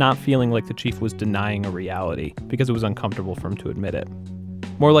conversation not feeling like the chief was denying a reality because it was uncomfortable for him to admit it.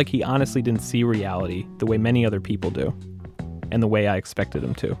 More like he honestly didn't see reality the way many other people do, and the way I expected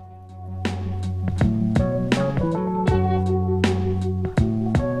him to.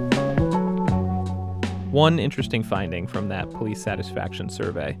 One interesting finding from that police satisfaction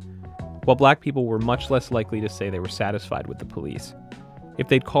survey: while black people were much less likely to say they were satisfied with the police, if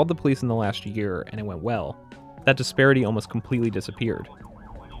they'd called the police in the last year and it went well, that disparity almost completely disappeared.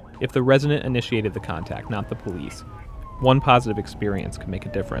 If the resident initiated the contact, not the police, One positive experience could make a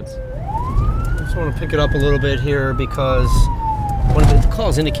difference. I just want to pick it up a little bit here because one of the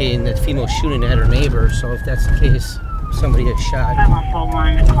calls indicating that female shooting at her neighbor. So if that's the case, somebody gets shot.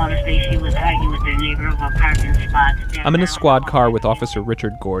 5141, the caller says she was arguing with their neighbor about parking spots. I'm in a squad car with Officer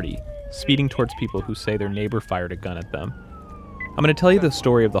Richard Gordy, speeding towards people who say their neighbor fired a gun at them. I'm going to tell you the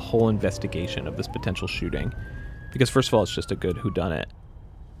story of the whole investigation of this potential shooting, because first of all, it's just a good whodunit.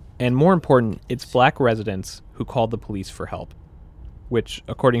 And more important, it's black residents who called the police for help, which,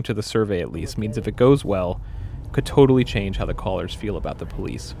 according to the survey at least, means if it goes well, could totally change how the callers feel about the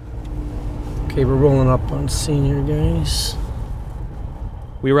police. Okay, we're rolling up on scene here, guys.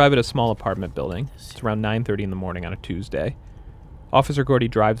 We arrive at a small apartment building. It's around 9:30 in the morning on a Tuesday. Officer Gordy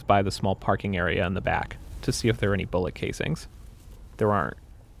drives by the small parking area in the back to see if there are any bullet casings. There aren't.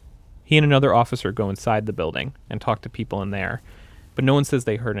 He and another officer go inside the building and talk to people in there, but no one says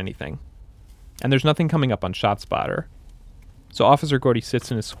they heard anything. And there's nothing coming up on ShotSpotter. So Officer Gordy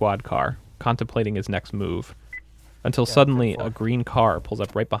sits in his squad car, contemplating his next move, until suddenly a green car pulls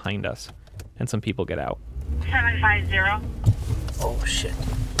up right behind us, and some people get out. 750. Oh, shit.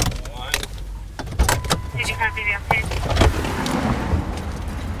 Did you copy the update?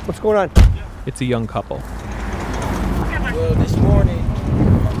 What's going on? It's a young couple. Well, this morning,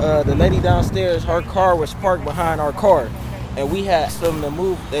 the lady downstairs, her car was parked behind our car, and we had them to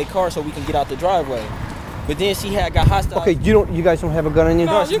move their car so we can get out the driveway. But then she had got hostile. Okay, you guys don't have a gun on you?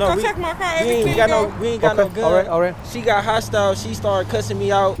 No, you can check my car. We ain't got no gun. All right. She got hostile. She started cussing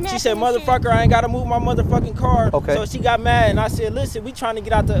me out. She said, "Motherfucker, I ain't gotta move my motherfucking car." Okay. So she got mad, and I said, "Listen, we trying to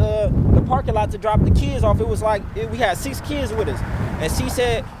get out the parking lot to drop the kids off." It was like we had 6 kids with us, and she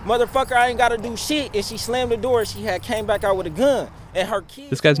said, "Motherfucker, I ain't gotta do shit." And she slammed the door. She had came back out with a gun, and her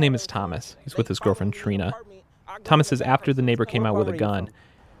kids. This guy's name is Thomas. He's with his girlfriend Trina. Thomas says after the neighbor came out with a gun,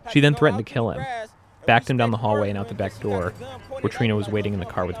 she then threatened to kill him, backed him down the hallway and out the back door, where Trina was waiting in the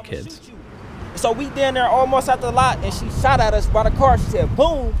car with the kids. So we down there almost at the lot, and she shot at us by the car. She said,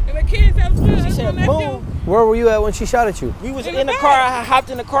 "Boom!" And the kids have She said, "Boom!" Where were you at when she shot at you? We was in the car. I hopped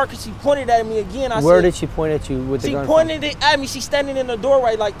in the car because she pointed at me again. Where did she point at you with the gun? She pointed it at me. She's standing in the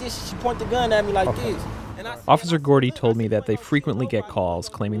doorway like this. She pointed the gun at me like this. Officer Gordy told me that they frequently get calls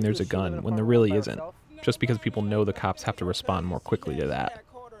claiming there's a gun when there really isn't, just because people know the cops have to respond more quickly to that.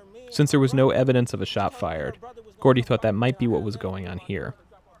 Since there was no evidence of a shot fired, Gordy thought that might be what was going on here.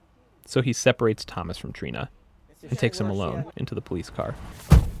 So he separates Thomas from Trina and takes him alone into the police car.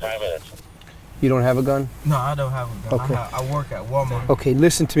 You don't have a gun? No, I don't have a gun. Okay. I work at Walmart. Okay,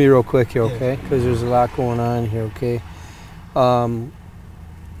 listen to me real quick here, okay? Because there's a lot going on here, okay?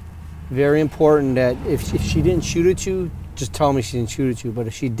 Very important that if she didn't shoot at you, just tell me she didn't shoot at you. But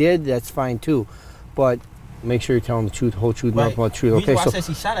if she did, that's fine too. But make sure you're telling the truth, the whole truth, nothing but the truth. Okay, I said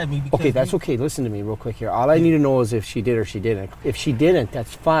she shot at me because okay, that's okay. Listen to me real quick here. All I need to know is if she did or she didn't. If she didn't,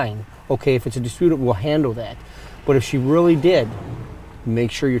 that's fine. Okay, if it's a dispute, we'll handle that. But if she really did,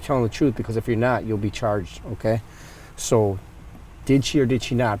 make sure you're telling the truth, because if you're not, you'll be charged. Okay, so did she or did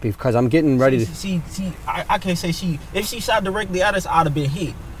she not? Because I'm getting ready to. I can't say she. If she shot directly at us, I'd have been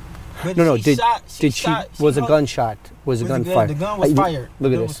hit. But no. Was a gun shot? Was a gun fired? The gun was fired.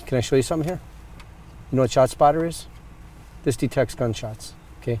 Look at this. Can I show you something here? You know what ShotSpotter is? This detects gunshots.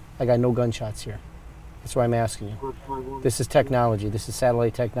 Okay, I got no gunshots here. That's why I'm asking you. This is technology. This is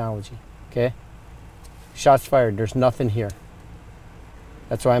satellite technology. Okay. Shots fired. There's nothing here.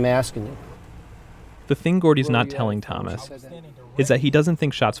 That's why I'm asking you. The thing Gordy's not telling Thomas is that he doesn't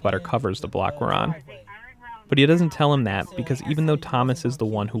think ShotSpotter covers the block we're on. But he doesn't tell him that because even though Thomas is the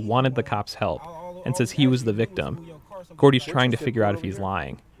one who wanted the cops' help and says he was the victim, Gordy's trying to figure out if he's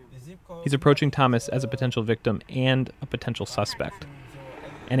lying. He's approaching Thomas as a potential victim and a potential suspect.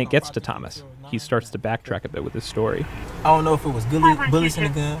 And it gets to Thomas. He starts to backtrack a bit with his story. I don't know if it was bullets in the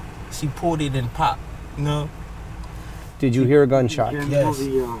gun. She pulled it and popped, you know? Did you hear a gunshot? Yes.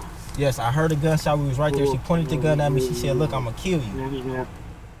 Yes, I heard a gunshot. We was right there. She pointed the gun at me. She said, "Look, I'm going to kill you."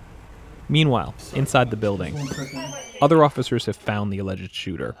 Meanwhile, inside the building, other officers have found the alleged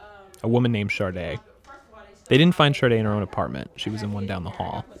shooter, a woman named Sade. They didn't find Sade in her own apartment. She was in one down the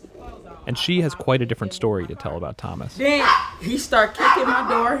hall. And she has quite a different story to tell about Thomas. Then he started kicking my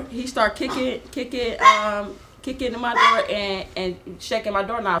door. He started kicking in my door and shaking my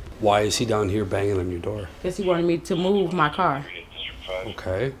doorknob. Why is he down here banging on your door? Because he wanted me to move my car.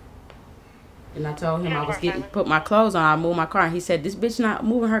 Okay. And I told him I was put my clothes on. I moved my car. And he said, "This bitch not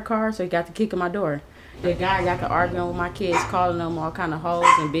moving her car," so he got to kicking my door. The guy got to arguing with my kids, calling them all kind of hoes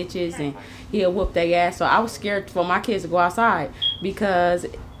and bitches, and he'll whoop their ass. So I was scared for my kids to go outside because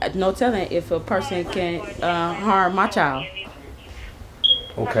no telling if a person can harm my child.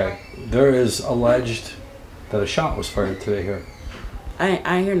 Okay. There is alleged that a shot was fired today here. I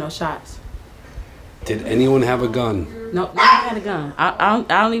ain't hear no shots. Did anyone have a gun? No, no one had a gun. I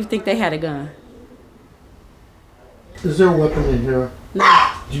don't even think they had a gun. Is there a weapon in here?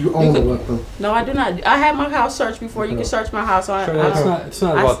 No. Do you own a weapon? No, I do not. I had my house searched before. You can search my house. It's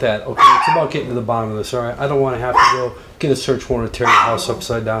not about that, okay? It's about getting to the bottom of this, all right? I don't want to have to go get a search warrant and tear your house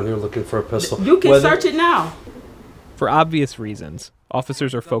upside down here looking for a pistol. You can search it now. For obvious reasons,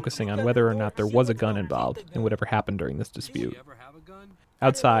 officers are focusing on whether or not there was a gun involved in whatever happened during this dispute.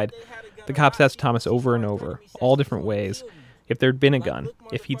 Outside, the cops asked Thomas over and over, all different ways, if there'd been a gun,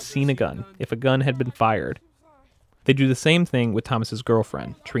 if he'd seen a gun, if a gun had been fired. They do the same thing with Thomas's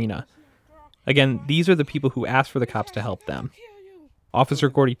girlfriend, Trina. Again, these are the people who asked for the cops to help them. Officer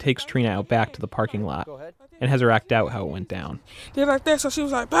Gordy takes Trina out back to the parking lot and has her act out how it went down. They're like that, so she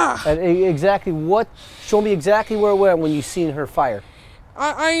was like, bah. And exactly what? Show me exactly where it went when you seen her fire.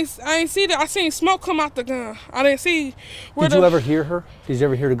 I ain't see that. I seen smoke come out the gun. I didn't see where. Did you ever hear her? Did you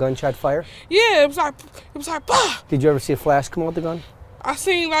ever hear the gunshot fire? Yeah, it was like bah. Did you ever see a flash come out the gun? I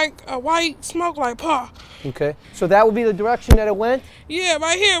seen like a white smoke like bah. Okay, so that would be the direction that it went? Yeah,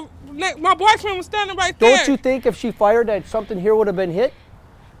 right here. My boyfriend was standing right there. Don't you think if she fired that something here would have been hit?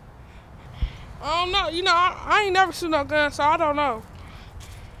 I don't know. You know, I ain't never seen no gun, so I don't know.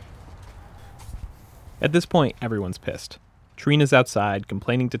 At this point, everyone's pissed. Trina's outside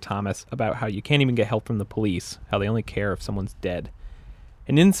complaining to Thomas about how you can't even get help from the police, how they only care if someone's dead.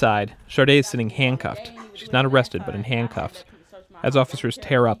 And inside, Sharday is sitting handcuffed. She's not arrested, but in handcuffs, as officers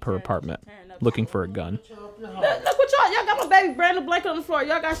tear up her apartment, looking for a gun. Look what y'all got my baby brand new blanket on the floor.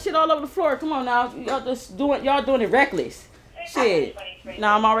 Y'all got shit all over the floor. Come on now. Y'all doing it reckless. Shit.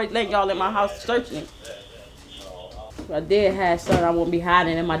 Now I'm already letting y'all in my house searching it. If I did have something, I wouldn't be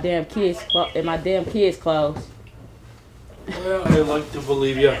hiding in my damn kids' clothes. Well, I'd like to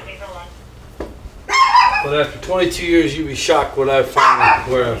believe you. But after 22 years, you'd be shocked when I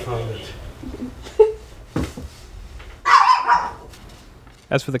found where I found it.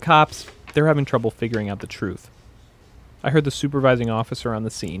 As for the cops, they're having trouble figuring out the truth. I heard the supervising officer on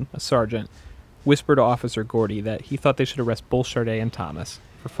the scene, a sergeant, whisper to Officer Gordy that he thought they should arrest both Sharday and Thomas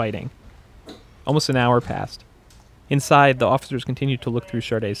for fighting. Almost an hour passed. Inside, the officers continued to look through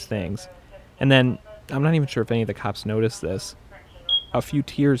Sharday's things, and then, I'm not even sure if any of the cops noticed this, a few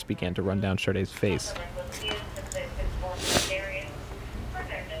tears began to run down Sharday's face.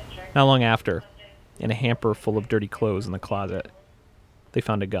 Not long after, in a hamper full of dirty clothes in the closet, they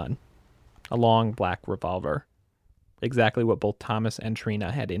found a gun. A long black revolver. Exactly what both Thomas and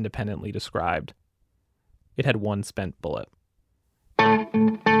Trina had independently described. It had one spent bullet.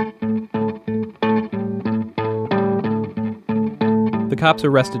 The cops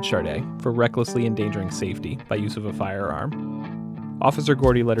arrested Sharday for recklessly endangering safety by use of a firearm. Officer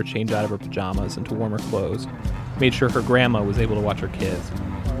Gordy let her change out of her pajamas into warmer clothes, made sure her grandma was able to watch her kids,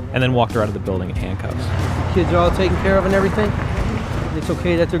 and then walked her out of the building in handcuffs. The kids are all taken care of and everything? It's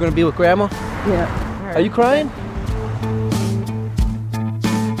okay that they're going to be with Grandma? Yeah. Are you crying?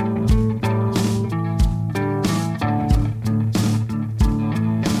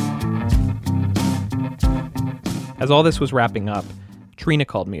 As all this was wrapping up, Trina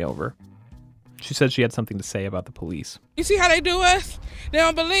called me over. She said she had something to say about the police. You see how they do us? They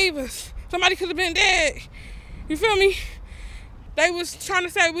don't believe us. Somebody could have been dead. You feel me? They was trying to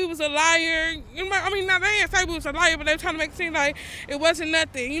say we was a liar. I mean, not they didn't say we was a liar, but they were trying to make it seem like it wasn't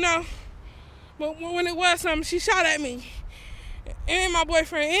nothing, you know? But when it was something, she shot at me. And my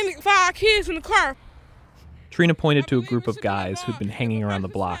boyfriend, and 5 kids in the car. Trina pointed to a group of guys who'd been hanging around the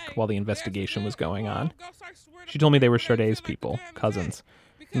block while the investigation was going on. She told me they were Sharday's people, cousins,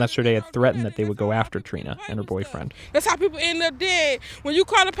 and that Sharday had threatened that they would go after Trina and her boyfriend. That's how people end up dead. When you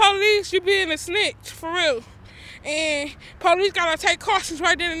call the police, you being a snitch, for real. And police gotta take cautions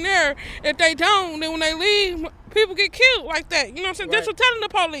right then and there. If they don't, then when they leave, people get killed like that. You know what I'm saying? Right. That's what telling the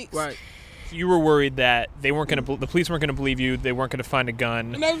police. Right. So you were worried that they weren't going to, the police weren't going to believe you. They weren't going to find a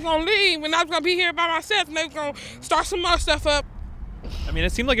gun. And they was gonna leave, and I was gonna be here by myself, and they was gonna start some more stuff up. I mean,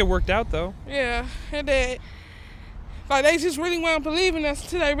 it seemed like it worked out, though. Yeah, it did. Like they just really weren't believing us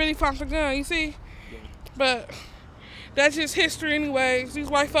until they really found the gun. You see? But that's just history, anyways. These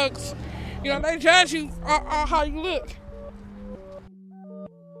white folks. You know, they judge you on how you look.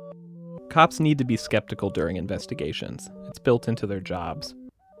 Cops need to be skeptical during investigations. It's built into their jobs.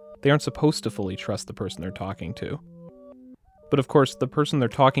 They aren't supposed to fully trust the person they're talking to. But of course, the person they're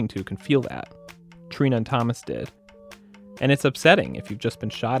talking to can feel that. Trina and Thomas did. And it's upsetting if you've just been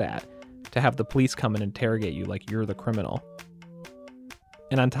shot at to have the police come and interrogate you like you're the criminal.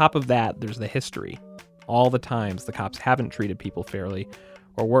 And on top of that, there's the history. All the times the cops haven't treated people fairly,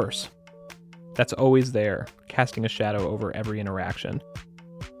 or worse. That's always there, casting a shadow over every interaction.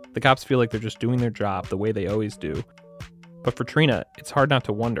 The cops feel like they're just doing their job the way they always do. But for Trina, it's hard not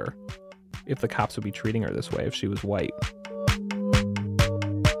to wonder if the cops would be treating her this way if she was white.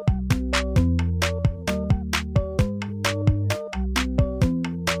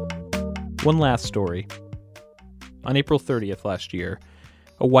 One last story. On April 30th last year,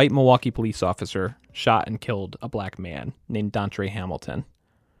 a white Milwaukee police officer shot and killed a black man named Dontre Hamilton.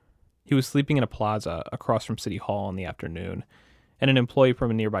 He was sleeping in a plaza across from City Hall in the afternoon, and an employee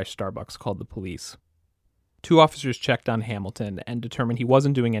from a nearby Starbucks called the police. 2 officers checked on Hamilton and determined he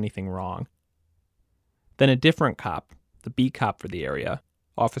wasn't doing anything wrong. Then a different cop, the beat cop for the area,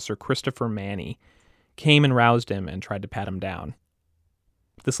 Officer Christopher Manny, came and roused him and tried to pat him down.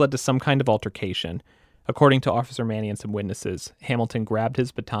 This led to some kind of altercation. According to Officer Manny and some witnesses, Hamilton grabbed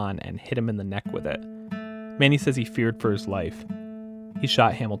his baton and hit him in the neck with it. Manny says he feared for his life. He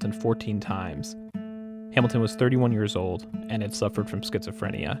shot Hamilton 14 times. Hamilton was 31 years old and had suffered from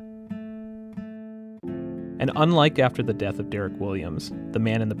schizophrenia. And unlike after the death of Derek Williams, the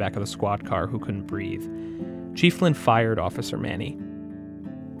man in the back of the squad car who couldn't breathe, Chief Flynn fired Officer Manny.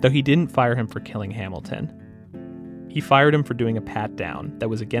 Though he didn't fire him for killing Hamilton. He fired him for doing a pat-down that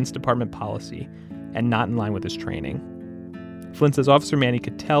was against department policy and not in line with his training. Flynn says Officer Manny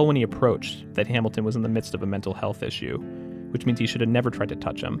could tell when he approached that Hamilton was in the midst of a mental health issue, which means he should have never tried to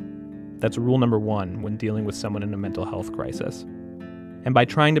touch him. That's rule number 1 when dealing with someone in a mental health crisis. And by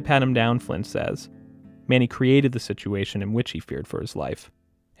trying to pat him down, Flynn says, Manny created the situation in which he feared for his life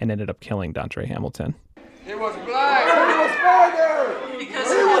and ended up killing Dontre Hamilton. He was black. He was murdered. Because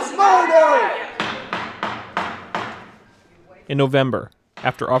he was murdered. In November,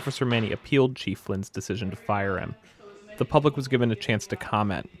 after Officer Manny appealed Chief Flynn's decision to fire him, the public was given a chance to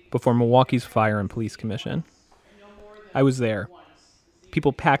comment before Milwaukee's Fire and Police Commission. I was there.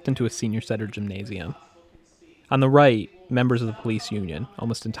 People packed into a senior center gymnasium. On the right, members of the police union,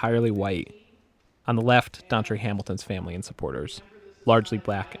 almost entirely white. On the left, Dontre Hamilton's family and supporters, largely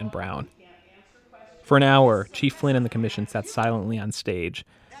black and brown. For an hour, Chief Flynn and the commission sat silently on stage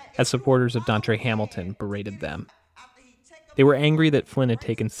as supporters of Dontre Hamilton berated them. They were angry that Flynn had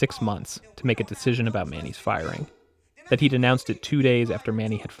taken 6 months to make a decision about Manny's firing, that he'd announced it 2 days after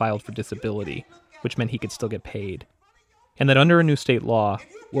Manny had filed for disability, which meant he could still get paid, and that under a new state law,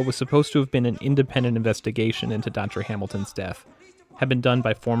 what was supposed to have been an independent investigation into Dontre Hamilton's death had been done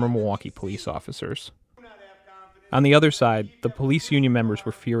by former Milwaukee police officers. On the other side, the police union members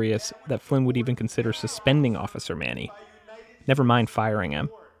were furious that Flynn would even consider suspending Officer Manny, never mind firing him,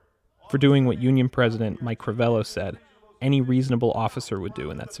 for doing what Union President Mike Crivello said any reasonable officer would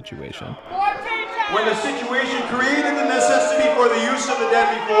do in that situation. When the situation created the necessity for the use of the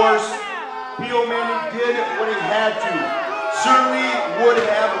deadly force, P.O. Manning did what he had to. Certainly would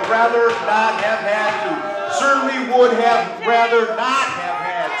have rather not have had to. Certainly would have rather not have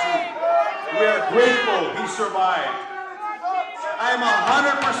had to. We are grateful he survived. I am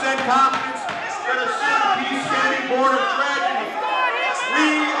 100% confident that a certain peace can be born of tragedy.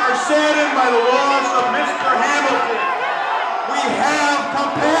 We are saddened by the loss of Mr. Hamilton. We have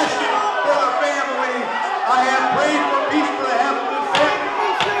compassion for the family. I have prayed for peace for the Hamilton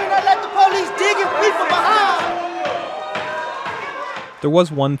family. Let the police dig and people behind. There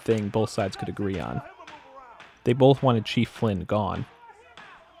was one thing both sides could agree on. They both wanted Chief Flynn gone.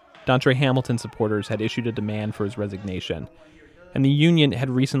 Dontre Hamilton supporters had issued a demand for his resignation, and the union had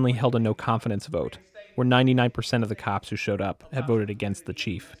recently held a no-confidence vote, where 99% of the cops who showed up had voted against the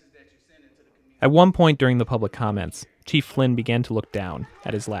chief. At one point during the public comments, Chief Flynn began to look down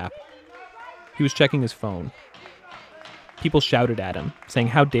at his lap. He was checking his phone. People shouted at him, saying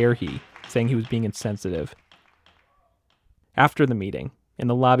how dare he, saying he was being insensitive. After the meeting, in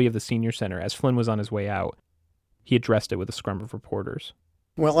the lobby of the senior center, as Flynn was on his way out, he addressed it with a scrum of reporters.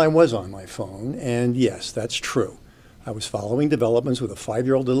 Well, I was on my phone, and yes, that's true. I was following developments with a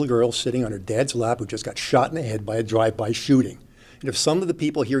 5-year-old little girl sitting on her dad's lap who just got shot in the head by a drive-by shooting. And if some of the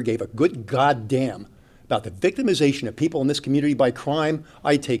people here gave a good goddamn about the victimization of people in this community by crime,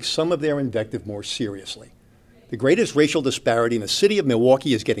 I'd take some of their invective more seriously. The greatest racial disparity in the city of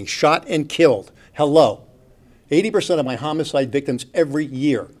Milwaukee is getting shot and killed. Hello. 80% of my homicide victims every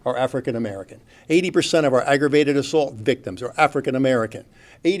year are African American. 80% of our aggravated assault victims are African American.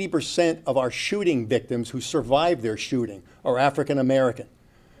 80% of our shooting victims who survived their shooting are African American.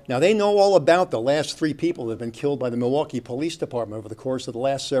 Now, they know all about the last 3 people that have been killed by the Milwaukee Police Department over the course of the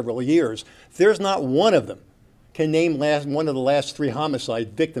last several years. There's not one of them can name one of the last 3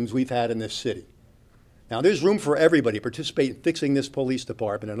 homicide victims we've had in this city. Now, there's room for everybody to participate in fixing this police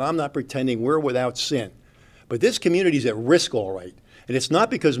department, and I'm not pretending we're without sin. But this community's at risk, all right. And it's not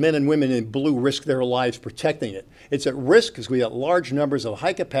because men and women in blue risk their lives protecting it. It's at risk because we got large numbers of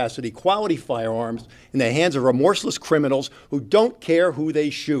high-capacity, quality firearms in the hands of remorseless criminals who don't care who they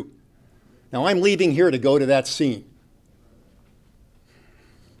shoot. Now, I'm leaving here to go to that scene.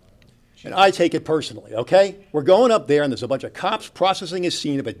 And I take it personally, okay? We're going up there, and there's a bunch of cops processing a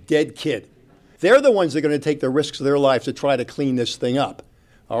scene of a dead kid. They're the ones that are going to take the risks of their lives to try to clean this thing up.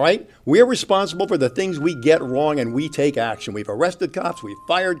 All right? We're responsible for the things we get wrong, and we take action. We've arrested cops, we've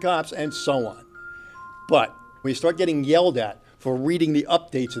fired cops, and so on. But when you start getting yelled at for reading the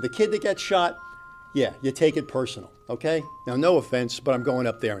updates of the kid that gets shot, yeah, you take it personal, okay? Now, no offense, but I'm going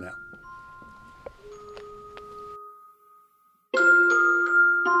up there now.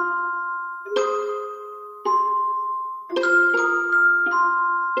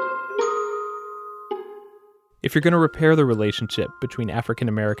 If you're going to repair the relationship between African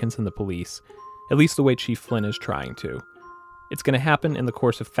Americans and the police, at least the way Chief Flynn is trying to, it's going to happen in the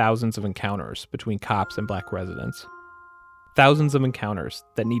course of thousands of encounters between cops and black residents. Thousands of encounters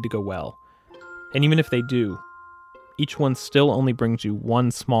that need to go well. And even if they do, each one still only brings you one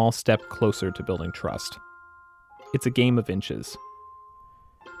small step closer to building trust. It's a game of inches.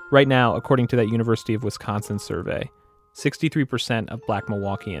 Right now, according to that University of Wisconsin survey, 63% of black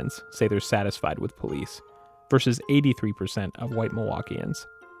Milwaukeeans say they're satisfied with police, versus 83% of white Milwaukeeans.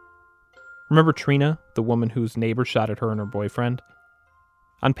 Remember Trina, the woman whose neighbor shot at her and her boyfriend?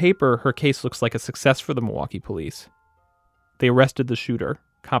 On paper, her case looks like a success for the Milwaukee police. They arrested the shooter,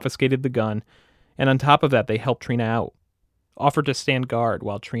 confiscated the gun, and on top of that, they helped Trina out, offered to stand guard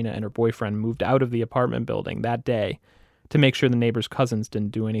while Trina and her boyfriend moved out of the apartment building that day to make sure the neighbor's cousins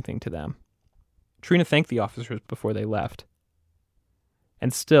didn't do anything to them. Trina thanked the officers before they left.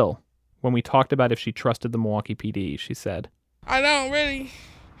 And still, when we talked about if she trusted the Milwaukee PD, she said, I don't really.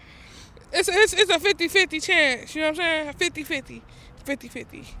 It's a 50-50 chance, you know what I'm saying? 50-50.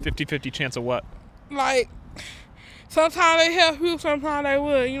 50-50. 50-50 chance of what? Like, sometimes they help you, sometimes they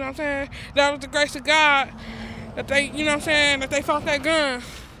would, you know what I'm saying? That was the grace of God that they, you know what I'm saying, that they fought that gun.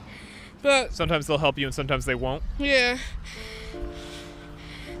 But sometimes they'll help you and sometimes they won't? Yeah.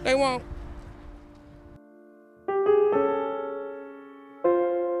 They won't.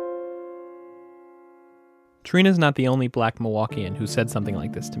 Trina's not the only black Milwaukeean who said something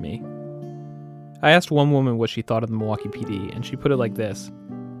like this to me. I asked one woman what she thought of the Milwaukee PD, and she put it like this: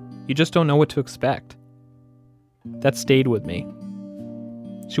 you just don't know what to expect. That stayed with me.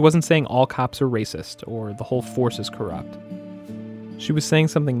 She wasn't saying all cops are racist or the whole force is corrupt. She was saying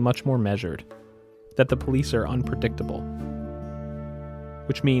something much more measured, that the police are unpredictable.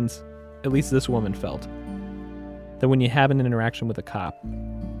 Which means, at least this woman felt, that when you have an interaction with a cop,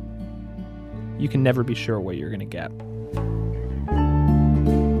 you can never be sure what you're going to get.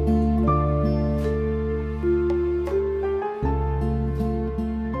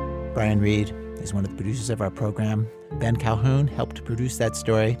 Brian Reed is one of the producers of our program. Ben Calhoun helped produce that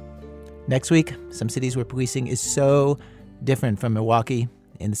story. Next week, some cities where policing is so different from Milwaukee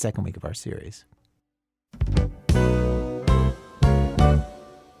in the second week of our series.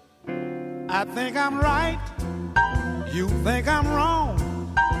 I think I'm right. You think I'm wrong.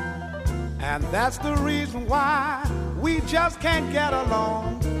 And that's the reason why we just can't get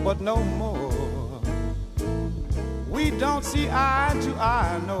along, but no more. We don't see eye to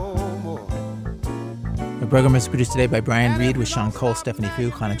eye no more. The program was produced today by Brian Reed with Sean Cole, Stephanie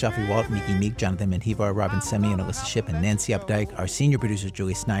Fu, Hannah Jaffe-Walt, Nikki Meek, Jonathan Menjivar, Robin Semi, and Alyssa Shipp, and Nancy Updike. Our senior producer is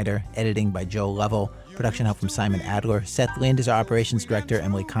Julie Snyder. Editing by Joe Lovell. Production help from Simon Adler. Seth Lind is our operations director.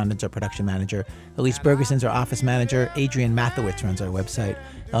 Emily Condon's our production manager. Elise Bergerson's our office manager. Adrian Mathowitz runs our website.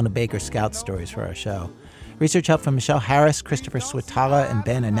 Elna Baker scouts stories for our show. Research help from Michelle Harris, Christopher Swatala, and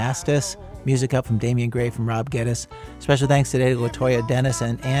Ben Anastas. Music help from Damian Gray from Rob Geddes. Special thanks today to Latoya Dennis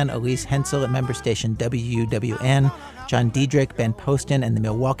and Ann Elise Hensel at member station WUWN, John Diedrich, Ben Poston, and the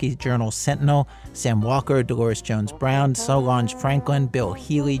Milwaukee Journal Sentinel, Sam Walker, Dolores Jones-Brown, Solange Franklin, Bill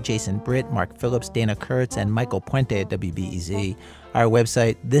Healy, Jason Britt, Mark Phillips, Dana Kurtz, and Michael Puente at WBEZ. Our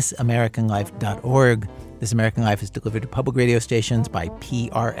website, thisamericanlife.org. This American Life is delivered to public radio stations by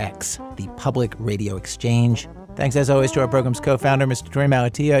PRX, the Public Radio Exchange. Thanks, as always, to our program's co-founder, Mr. Troy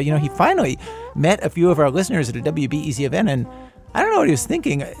Malatia. You know, he finally met a few of our listeners at a WBEZ event, and I don't know what he was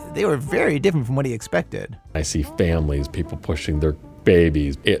thinking. They were very different from what he expected. I see families, people pushing their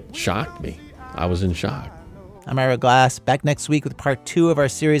babies. It shocked me. I was in shock. I'm Ira Glass, back next week with part 2 of our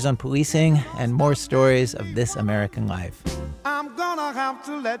series on policing and more stories of This American Life. I'm gonna have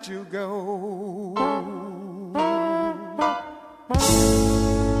to let you go.